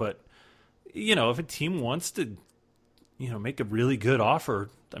trade him. But, if a team wants to make a really good offer,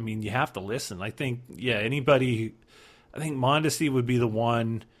 I mean, you have to listen. I think, anybody, I think Mondesi would be the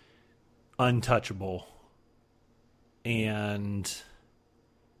one untouchable. And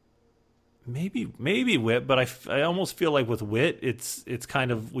maybe Witt, but I almost feel like with Witt, it's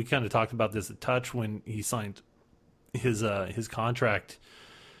kind of, we kind of talked about this a touch when he signed his contract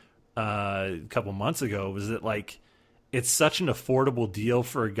a couple months ago, was that like, it's such an affordable deal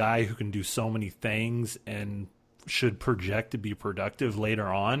for a guy who can do so many things and should project to be productive later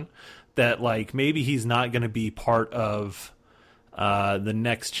on, that like maybe he's not going to be part of the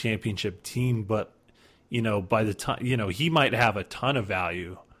next championship team, but by the time, he might have a ton of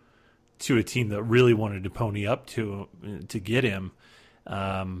value to a team that really wanted to pony up to get him.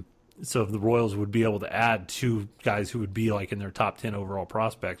 So if the Royals would be able to add 2 guys who would be like in their top 10 overall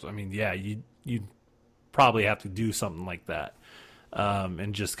prospects, I mean, you'd probably have to do something like that,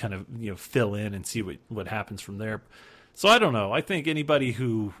 and just kind of fill in and see what happens from there. So I don't know. I think anybody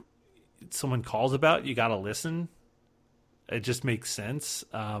who someone calls about, you got to listen. It just makes sense.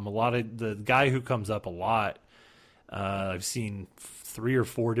 A lot of the guy who comes up a lot, I've seen 3 or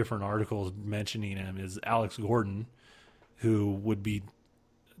 4 different articles mentioning him, is Alex Gordon, who would be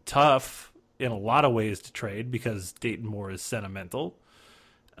tough in a lot of ways to trade because Dayton Moore is sentimental.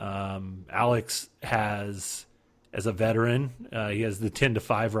 Alex has, as a veteran, he has the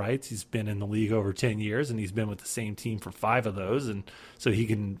 10-5 rights. He's been in the league over 10 years, and he's been with the same team for 5 of those, and so he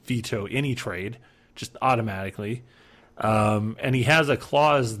can veto any trade just automatically. And he has a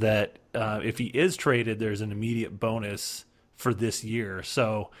clause that if he is traded, there's an immediate bonus for this year.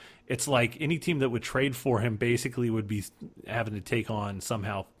 So it's like any team that would trade for him basically would be having to take on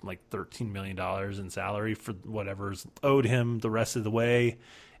somehow like $13 million in salary for whatever's owed him the rest of the way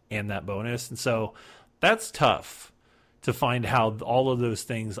and that bonus. And so that's tough to find how all of those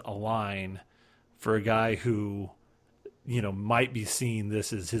things align for a guy who, might be seeing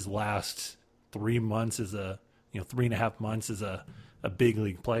this as his last 3 months as 3.5 months as a big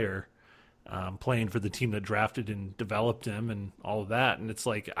league player, playing for the team that drafted and developed him and all of that. And it's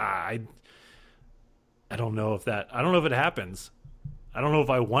like, I don't know if it happens. I don't know if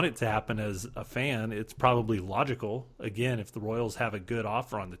I want it to happen as a fan. It's probably logical. Again, if the Royals have a good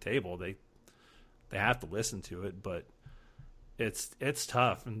offer on the table, they have to listen to it, but it's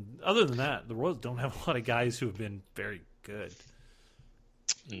tough. And other than that, the Royals don't have a lot of guys who have been very good.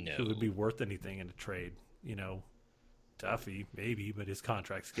 No. Who would be worth anything in a trade. Duffy, maybe, but his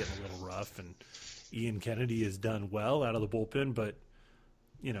contract's getting a little rough, and Ian Kennedy has done well out of the bullpen, but,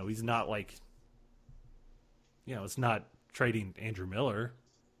 he's not like, it's not trading Andrew Miller.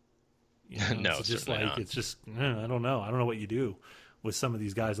 No, it's just like, not. It's just, I don't know. I don't know what you do with some of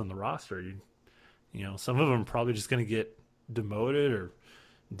these guys on the roster. Some of them are probably just going to get demoted or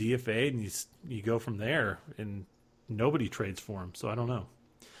DFA'd, and you go from there, and nobody trades for him. So I don't know.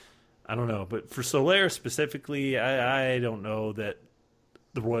 But for Soler specifically, I don't know that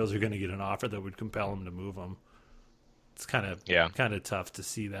the Royals are going to get an offer that would compel him to move him. It's kind of tough to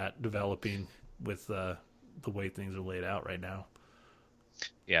see that developing with the way things are laid out right now.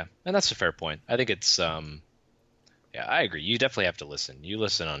 Yeah, and that's a fair point. I think it's I agree. You definitely have to listen. You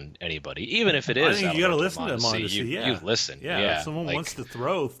listen on anybody, even if it is. I think you got to listen to Mondesi. You listen. Yeah. If someone wants to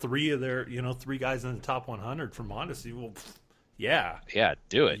throw 3 of their, 3 guys in the top 100 for Mondesi, well, yeah,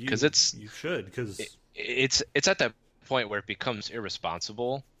 do it, because you should, because it's at that point where it becomes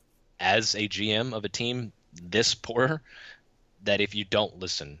irresponsible as a GM of a team this poor that if you don't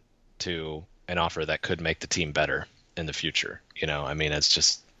listen to an offer that could make the team better in the future, it's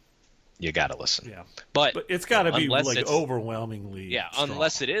just, you got to listen. Yeah, but it's got to be like overwhelmingly strong.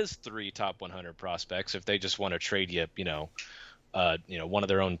 Unless it is 3 top 100 prospects. If they just want to trade you, one of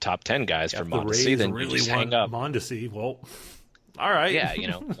their own top 10 guys for Mondesi, then really you just hang up. Mondesi, well, all right. Yeah,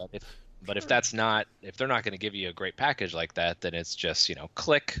 but if they're not going to give you a great package like that, then it's just,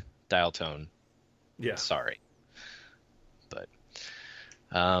 click, dial tone. Yeah. Sorry. But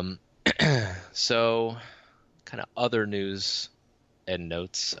so kind of other news and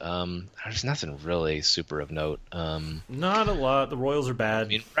notes. There's nothing really super of note. Not a lot. The Royals are bad. I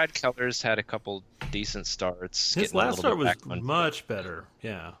mean, Brad Keller's had a couple decent starts. His last start was much better.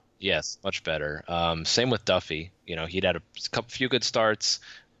 Yeah. Yes, much better. Same with Duffy. He'd had a few good starts,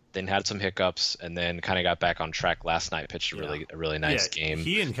 then had some hiccups, and then kind of got back on track last night. Pitched a really nice game.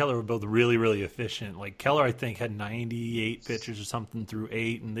 He and Keller were both really, really efficient. Like Keller, I think, had 98 pitches or something through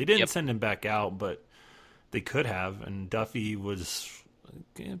 8, and they didn't send him back out, but they could have. And Duffy was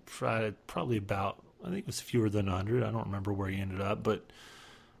probably about, I think it was fewer than 100. I don't remember where he ended up, but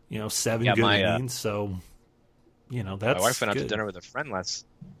 7 good innings. So that's my wife went out good. to dinner with a friend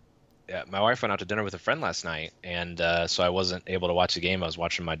my wife went out to dinner with a friend last night, and so I wasn't able to watch the game. I was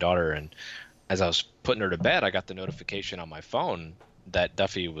watching my daughter, and as I was putting her to bed, I got the notification on my phone that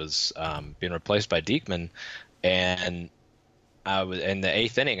Duffy was being replaced by Diekman, and I was in the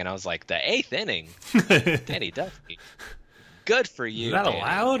 8th inning, and I was like, the 8th inning? Danny Duffy. Good for you. Is that Danny.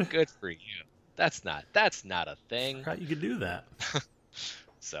 allowed? Good for you. That's not a thing. I forgot you could do that.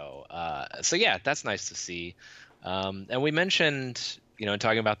 So yeah, that's nice to see. And we mentioned,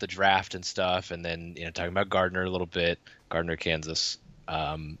 talking about the draft and stuff, and then, talking about Gardner a little bit, Gardner, Kansas,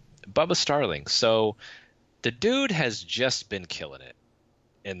 Bubba Starling. So the dude has just been killing it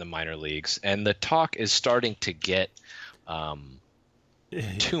in the minor leagues, and the talk is starting to get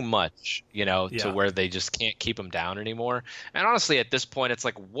too much, to where they just can't keep him down anymore. And honestly, at this point, it's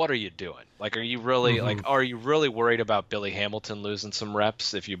like, what are you doing? Like, are you really are you really worried about Billy Hamilton losing some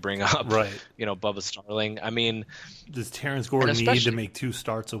reps if you bring up, Bubba Starling? I mean, does Terrence Gordon need to make 2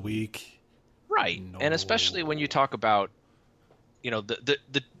 starts a week? Right. No. And especially when you talk about,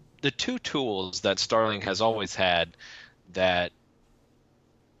 the 2 tools that Starling has always had that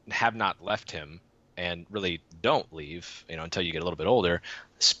have not left him and really don't leave, until you get a little bit older,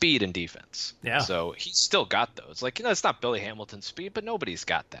 speed and defense. Yeah. So he's still got those. Like, it's not Billy Hamilton's speed, but nobody's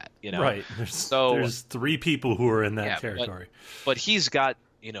got that, Right. There's 3 people who are in that territory. But he's got,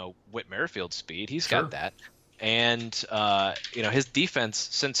 Whit Merrifield's speed. He's got that. And, his defense,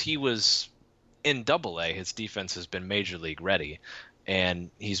 since he was in Double-A, his defense has been major league ready.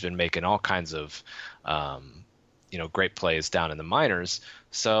 And he's been making all kinds of, great plays down in the minors.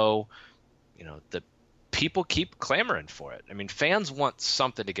 So, the people keep clamoring for it. I mean, fans want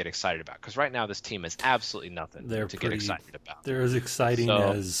something to get excited about, because right now this team is absolutely nothing get excited about. They're as exciting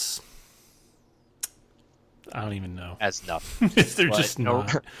as I don't even know. As nothing. They're just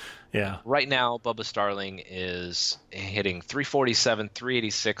not. Yeah. Right now, Bubba Starling is hitting 347,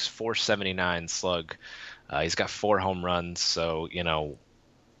 386, 479 slug. He's got 4 home runs, so you don't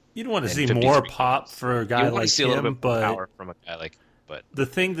want to see more pop for a guy like see him, a little bit but power from a guy like. But the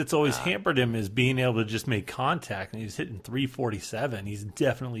thing that's always hampered him is being able to just make contact, and he's hitting 347. He's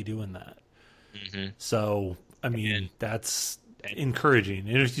definitely doing that. Mm-hmm. So, I mean, that's encouraging.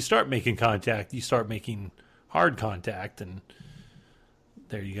 And if you start making contact, you start making hard contact, and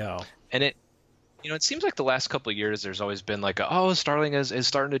there you go. And it seems like the last couple of years there's always been like, Starling is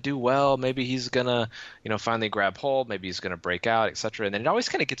starting to do well. Maybe he's going to, finally grab hold. Maybe he's going to break out, etc. And then it always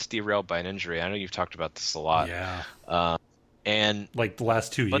kind of gets derailed by an injury. I know you've talked about this a lot. Yeah. And like the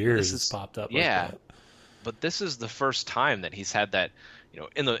last 2 years it's popped up. Yeah. Like that. But this is the first time that he's had that,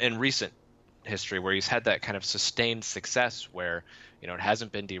 in recent history where he's had that kind of sustained success where, it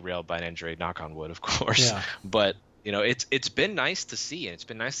hasn't been derailed by an injury, knock on wood, of course. Yeah. But it's been nice to see, and it's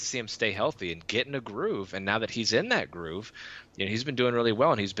been nice to see him stay healthy and get in a groove. And now that he's in that groove, he's been doing really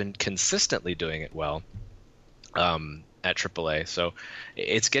well, and he's been consistently doing it well at AAA. So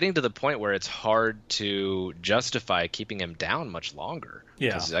it's getting to the point where it's hard to justify keeping him down much longer. Yeah.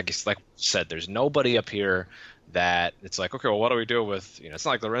 Because I guess, like I said, there's nobody up here that it's like, okay, well, what do we do with, it's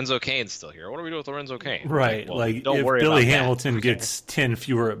not like Lorenzo Cain's still here. What do we do with Lorenzo Cain? Right. Well, like, don't if worry Billy about Hamilton that. gets 10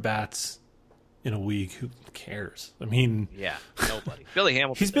 fewer at-bats in a week, who cares? I mean... Yeah, nobody. Billy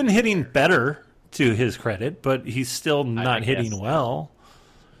Hamilton... He's been hitting better, to his credit, but he's still not hitting well.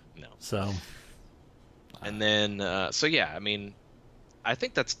 No. So... And then, I mean, I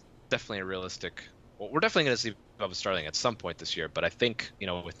think that's definitely a realistic... Well, we're definitely going to see Bubba Starling at some point this year, but I think,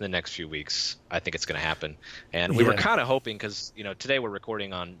 within the next few weeks, I think it's going to happen. And we were kind of hoping, because, today we're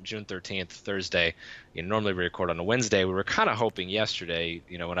recording on June 13th, Thursday. Normally we record on a Wednesday. We were kind of hoping yesterday,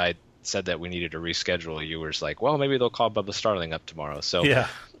 when I said that we needed to reschedule, you were like, well, maybe they'll call Bubba Starling up tomorrow. So yeah.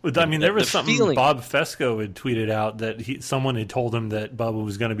 I mean, there was something Bob Fesco had tweeted out that someone had told him that Bubba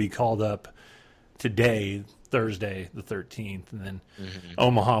was going to be called up today, Thursday the 13th, and then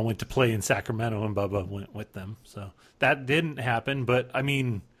Omaha went to play in Sacramento, and Bubba went with them. So that didn't happen, but I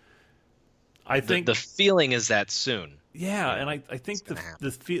mean, I think the feeling is that soon. Yeah, and I think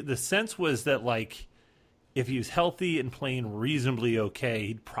the sense was that, like, if he was healthy and playing reasonably okay,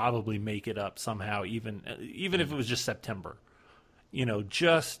 he'd probably make it up somehow, even if it was just September.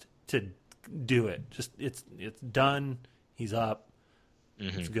 Just to do it. Just it's done. He's up.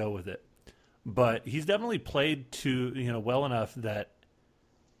 Let's go with it. But he's definitely played well enough that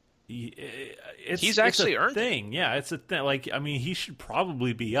he's actually earned thing. Yeah, it's a thing. Like, I mean, he should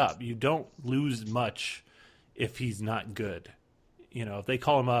probably be up. You don't lose much if he's not good. If they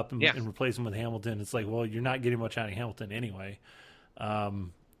call him up and replace him with Hamilton, it's like, well, you're not getting much out of Hamilton anyway.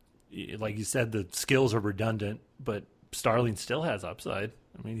 Like you said, the skills are redundant, but Starling still has upside.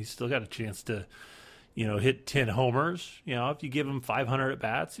 I mean, he's still got a chance to, hit 10 homers. If you give him 500 at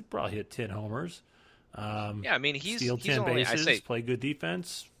bats, he'd probably hit 10 homers. I mean, steal 10 bases, play good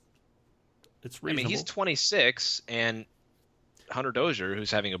defense. It's reasonable. I mean, he's 26, and Hunter Dozier, who's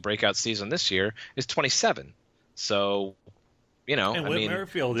having a breakout season this year, is 27. So, and Whit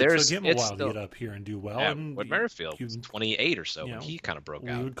Merrifield, it took him a while to get up here and do well. Yeah, and Whit Merrifield was 28 or so when he kind of broke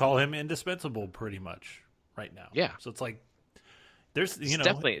out. We would call him indispensable pretty much right now. Yeah. So it's like, there's,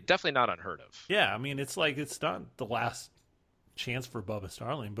 definitely not unheard of. Yeah, I mean, it's like it's not the last chance for Bubba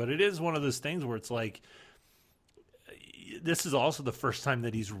Starling, but it is one of those things where it's like, this is also the first time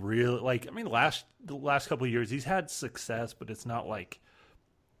that he's really the last couple of years he's had success, but it's not like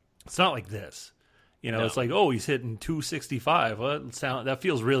this. No. It's like, he's hitting 265. Well, that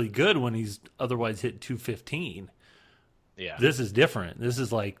feels really good when he's otherwise hit 215. Yeah. This is different. This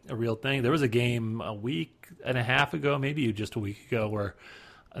is like a real thing. There was a game a week and a half ago, maybe just a week ago, where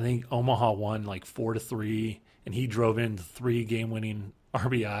I think Omaha won like 4-3, and he drove in 3 game-winning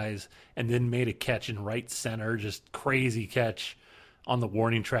RBIs and then made a catch in right center, just crazy catch on the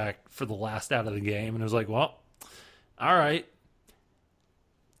warning track for the last out of the game. And it was like, well, all right.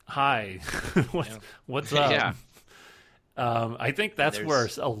 Hi. What's up? Yeah. I think that's where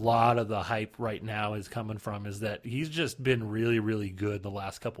a lot of the hype right now is coming from, is that he's just been really, really good the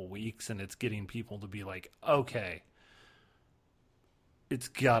last couple weeks, and it's getting people to be like, okay, it's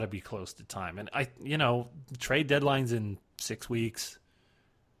got to be close to time. And trade deadline's in 6 weeks.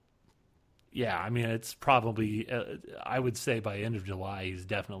 Yeah, I mean, it's probably, I would say by end of July, he's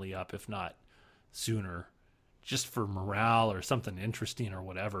definitely up, if not sooner, just for morale or something interesting or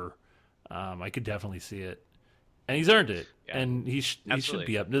whatever. I could definitely see it. And he's earned it, and he should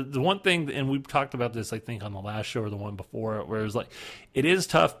be up. The one thing, and we've talked about this, I think, on the last show or the one before, where it's like, it is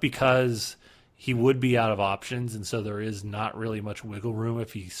tough because he would be out of options, and so there is not really much wiggle room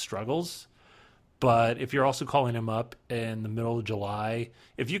if he struggles. But if you're also calling him up in the middle of July,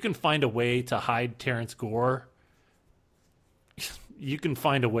 if you can find a way to hide Terrence Gore, you can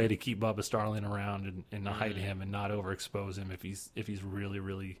find a way to keep Bubba Starling around and hide him and not overexpose him if he's really,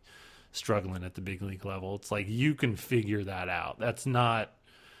 really struggling at the big league level. It's like, you can figure that out. It's not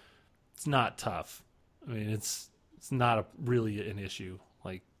tough. I mean, it's not really an issue.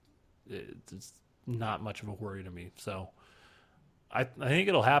 Like, it's not much of a worry to me. So I think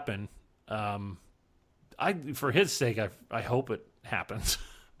it'll happen. For his sake, I hope it happens.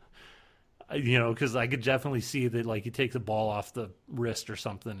 Because I could definitely see that, like, he takes a ball off the wrist or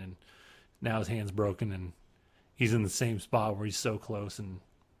something, and now his hand's broken, and he's in the same spot where he's so close, and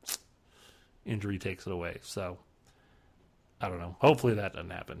injury takes it away. So I don't know. Hopefully that doesn't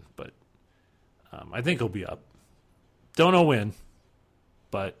happen, but I think he'll be up. Don't know when,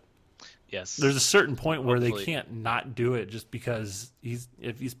 but yes, there's a certain point where they can't not do it just because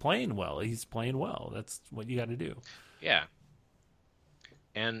if he's playing well, he's playing well. That's what you got to do. Yeah.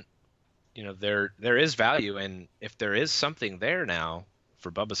 And there is value, and if there is something there now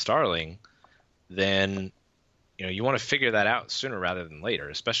for Bubba Starling, then you want to figure that out sooner rather than later,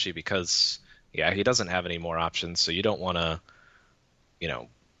 especially because he doesn't have any more options, so you don't want to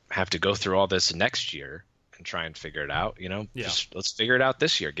have to go through all this next year and try and figure it out. Just let's figure it out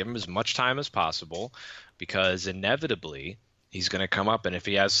this year. Give him as much time as possible, because inevitably he's going to come up, and if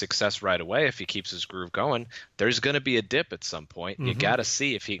he has success right away, if he keeps his groove going, there's going to be a dip at some point. You got to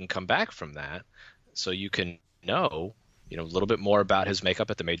see if he can come back from that, so you can know a little bit more about his makeup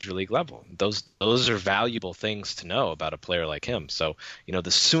at the major league level. Those are valuable things to know about a player like him. So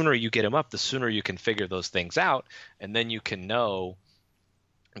the sooner you get him up, the sooner you can figure those things out, and then you can know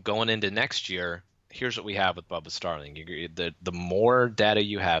going into next year, here's what we have with Bubba Starling. The more data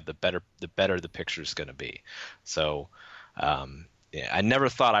you have, the better the picture is going to be. So I never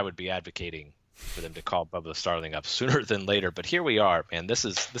thought I would be advocating for them to call Bubba Starling up sooner than later, but here we are, man. This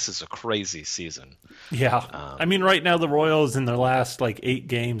is a crazy season. Yeah. I mean, right now the Royals, in their last 8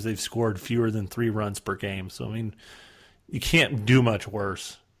 games, they've scored fewer than 3 runs per game. So, I mean, you can't do much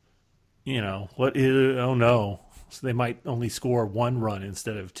worse. Oh no. So they might only score 1 run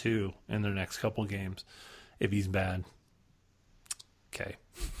instead of 2 in their next couple games if he's bad. Okay.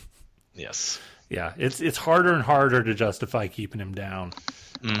 Yes. Yeah, it's harder and harder to justify keeping him down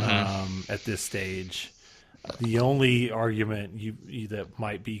at this stage. The only argument that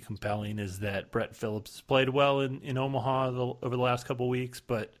might be compelling is that Brett Phillips has played well in Omaha over the last couple of weeks,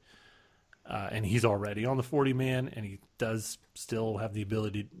 but and he's already on the 40-man, and he does still have the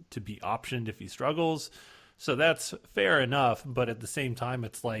ability to be optioned if he struggles. So that's fair enough, but at the same time,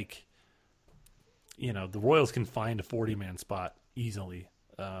 it's like, the Royals can find a 40-man spot easily.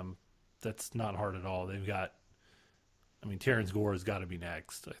 That's not hard at all. They've got, Terrence Gore has got to be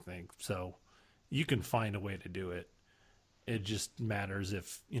next, I think. So you can find a way to do it. It just matters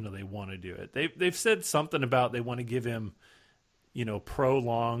if, they want to do it. They've said something about they want to give him,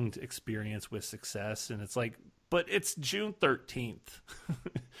 prolonged experience with success. And it's like, but it's June 13th.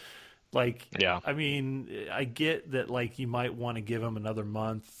 Yeah. I mean, I get that, you might want to give him another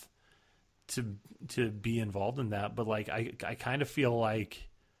month to be involved in that. But, I kind of feel like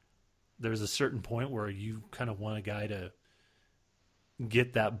there's a certain point where you kind of want a guy to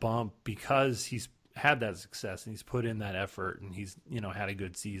get that bump because he's had that success and he's put in that effort and he's had a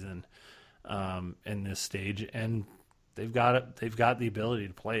good season in this stage, and they've got the ability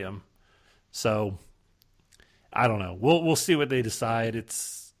to play him. So I don't know. We'll see what they decide.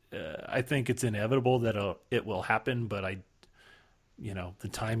 I think it's inevitable that it will happen, but the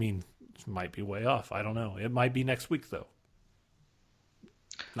timing might be way off. I don't know. It might be next week though.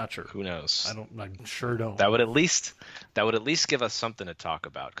 Not sure. Who knows? I sure don't. That would at least give us something to talk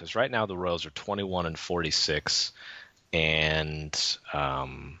about, because right now the Royals are 21-46, and I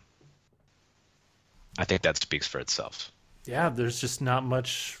think that speaks for itself. Yeah, there's just not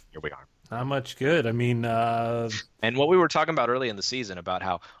much. Here we are. Not much good. I mean, and what we were talking about early in the season about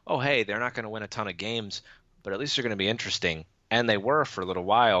how, hey, they're not going to win a ton of games, but at least they're going to be interesting, and they were for a little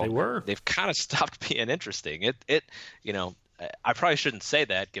while. They were. They've kind of stopped being interesting. I probably shouldn't say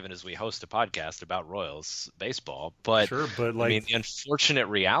that, given as we host a podcast about Royals baseball, but sure, but I mean, the unfortunate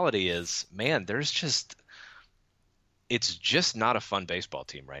reality is, man, it's just not a fun baseball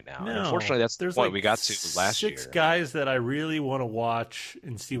team right now. No, and unfortunately, that's the point we got to last year. 6 guys that I really want to watch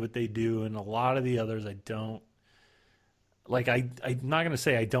and see what they do, and a lot of the others I don't. I'm not going to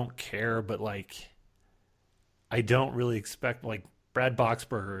say I don't care, but I don't really expect. Brad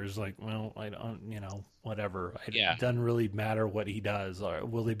Boxberger is I don't, whatever. It doesn't really matter what he does.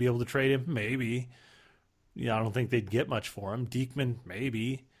 Will they be able to trade him? Maybe. I don't think they'd get much for him. Diekman,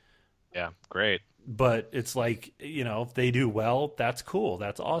 maybe. Yeah, great. But it's if they do well, that's cool.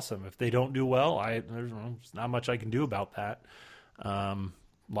 That's awesome. If they don't do well, there's not much I can do about that. A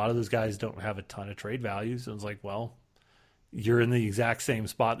lot of those guys don't have a ton of trade value. So it's you're in the exact same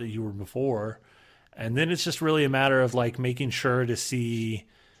spot that you were before. And then it's just really a matter of making sure to see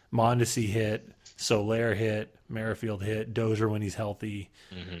Mondesi hit, Soler hit, Merrifield hit, Dozier when he's healthy,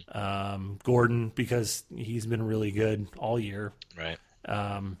 Gordon because he's been really good all year. Right.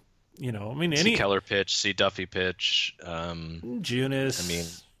 See Keller pitch, see Duffy pitch.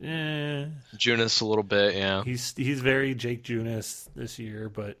 Junis. Junis a little bit, yeah. He's very Jake Junis this year,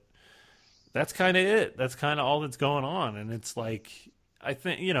 but that's kind of it. That's kind of all that's going on, and it's I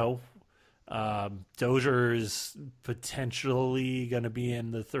think Dozier is potentially going to be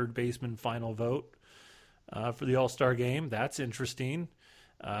in the third baseman final vote for the All-Star game. That's interesting.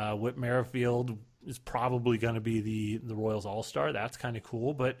 Whit Merrifield is probably going to be the Royals All-Star. That's kind of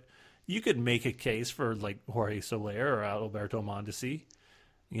cool, but you could make a case for Jorge Soler or Alberto Mondesi.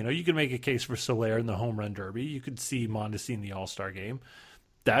 You could make a case for Soler in the home run derby. You could see Mondesi in the All-Star game.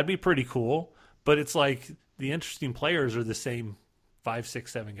 That'd be pretty cool, but it's the interesting players are the same 5,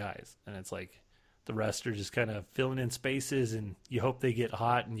 6, 7 guys, and it's the rest are just kind of filling in spaces, and you hope they get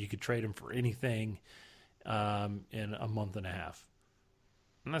hot, and you could trade them for anything in a month and a half.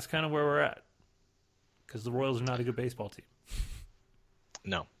 And that's kind of where we're at, because the Royals are not a good baseball team.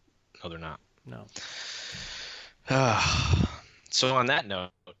 No, they're not. No. So on that note,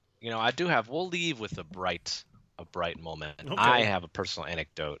 we'll leave with a bright moment. Okay. I have a personal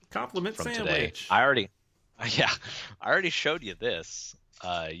anecdote Compliment from sandwich. today. I already showed you this.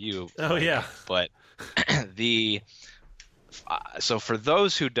 Yeah. But so for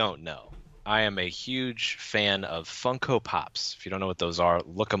those who don't know, I am a huge fan of Funko Pops. If you don't know what those are,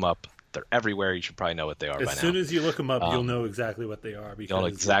 look them up. They're everywhere. You should probably know what they are by now. As soon as you look them up, you'll know exactly what they are. You'll know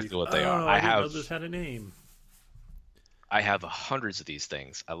exactly what they are. I didn't know this had a name. I have hundreds of these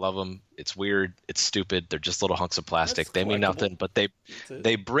things. I love them. It's weird. It's stupid. They're just little hunks of plastic. They mean nothing, but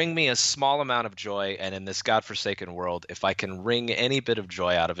they bring me a small amount of joy. And in this godforsaken world, if I can wring any bit of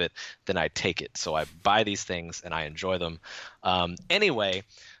joy out of it, then I take it. So I buy these things and I enjoy them. Anyway,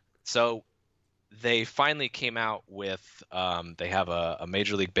 so they finally came out with they have a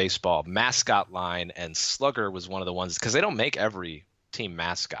Major League Baseball mascot line, and Slugger was one of the ones, because they don't make every team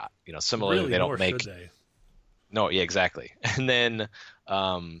mascot. Similarly, really, they don't make. Should they? No, yeah, exactly. And then,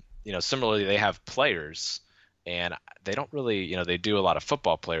 similarly, they have players, and they don't really, they do a lot of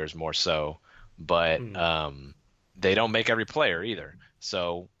football players more so, but they don't make every player either.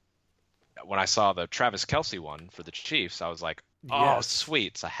 So when I saw the Travis Kelce one for the Chiefs, I was like, oh, yes.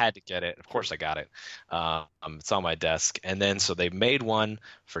 Sweet. So I had to get it. Of course I got it. It's on my desk. And then so they made one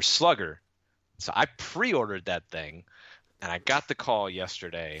for Slugger. So I pre-ordered that thing, and I got the call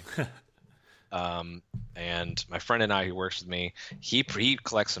yesterday. And my friend and I, who works with me, he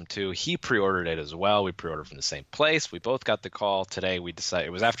collects them too. He pre-ordered it as well. We pre-ordered from the same place. We both got the call today. We decided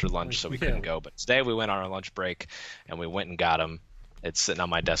it was after lunch, so we couldn't go. But today we went on our lunch break and we went and got them. It's sitting on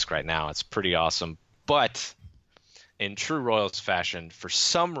my desk right now. It's pretty awesome. But in true Royals fashion, for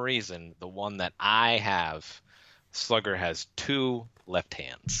some reason, the one that I have, Slugger has 2 left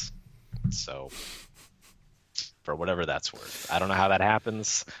hands. So for whatever that's worth, I don't know how that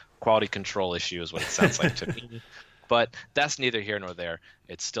happens. Quality control issue is what it sounds like to me. But that's neither here nor there.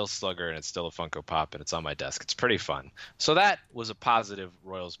 It's still Slugger, and it's still a Funko Pop, and it's on my desk. It's pretty fun. So that was a positive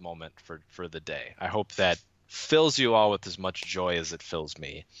Royals moment for the day. I hope that fills you all with as much joy as it fills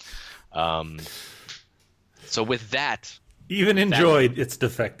me. So with that... Even enjoyed, it's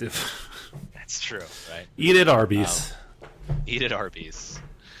defective. That's true, right? Eat at Arby's. Eat at Arby's.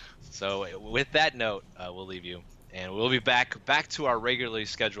 So with that note, we'll leave you. And we'll be back to our regularly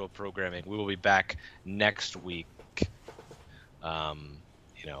scheduled programming. We will be back next week.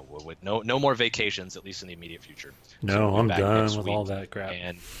 With no more vacations, at least in the immediate future. No, so I'm done with all that crap.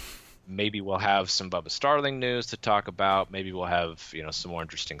 And maybe we'll have some Bubba Starling news to talk about. Maybe we'll have some more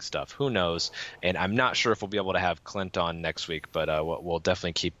interesting stuff. Who knows? And I'm not sure if we'll be able to have Clint on next week, but we'll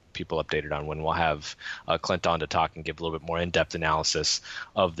definitely keep people updated on when we'll have Clint on to talk and give a little bit more in-depth analysis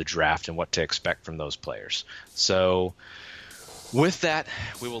of the draft and what to expect from those players. So with that,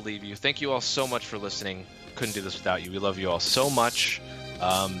 we will leave you. Thank you all so much for listening. Couldn't do this without you. We love you all so much.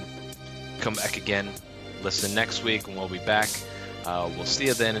 Come back again. Listen next week, and we'll be back. We'll see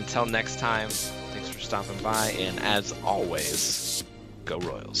you then. Until next time, thanks for stopping by, and as always, go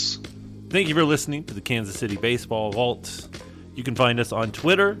Royals. Thank you for listening to the Kansas City Baseball Vault. You can find us on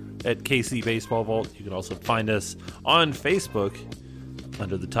Twitter at KC Baseball Vault. You can also find us on Facebook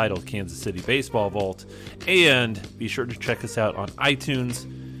under the title Kansas City Baseball Vault. And be sure to check us out on iTunes.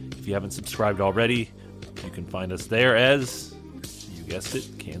 If you haven't subscribed already, you can find us there as, you guessed it,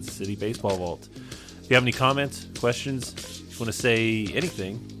 Kansas City Baseball Vault. If you have any comments, questions, if you want to say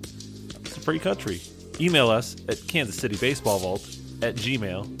anything, it's a free country. Email us at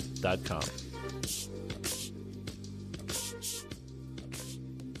kansascitybaseballvault@gmail.com.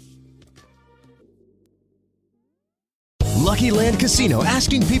 Lucky Land Casino,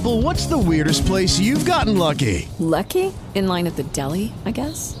 asking people, what's the weirdest place you've gotten lucky? Lucky? In line at the deli, I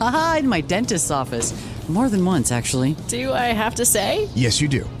guess? Aha, in my dentist's office. More than once, actually. Do I have to say? Yes, you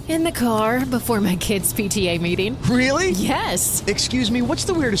do. In the car before my kids' PTA meeting. Really? Yes. Excuse me, what's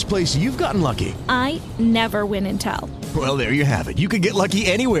the weirdest place you've gotten lucky? I never win and tell. Well, there you have it. You can get lucky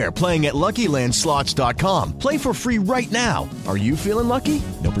anywhere, playing at LuckyLandSlots.com. Play for free right now. Are you feeling lucky?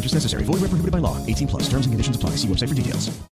 No purchase necessary. Void where prohibited by law. 18+. Terms and conditions apply. See website for details.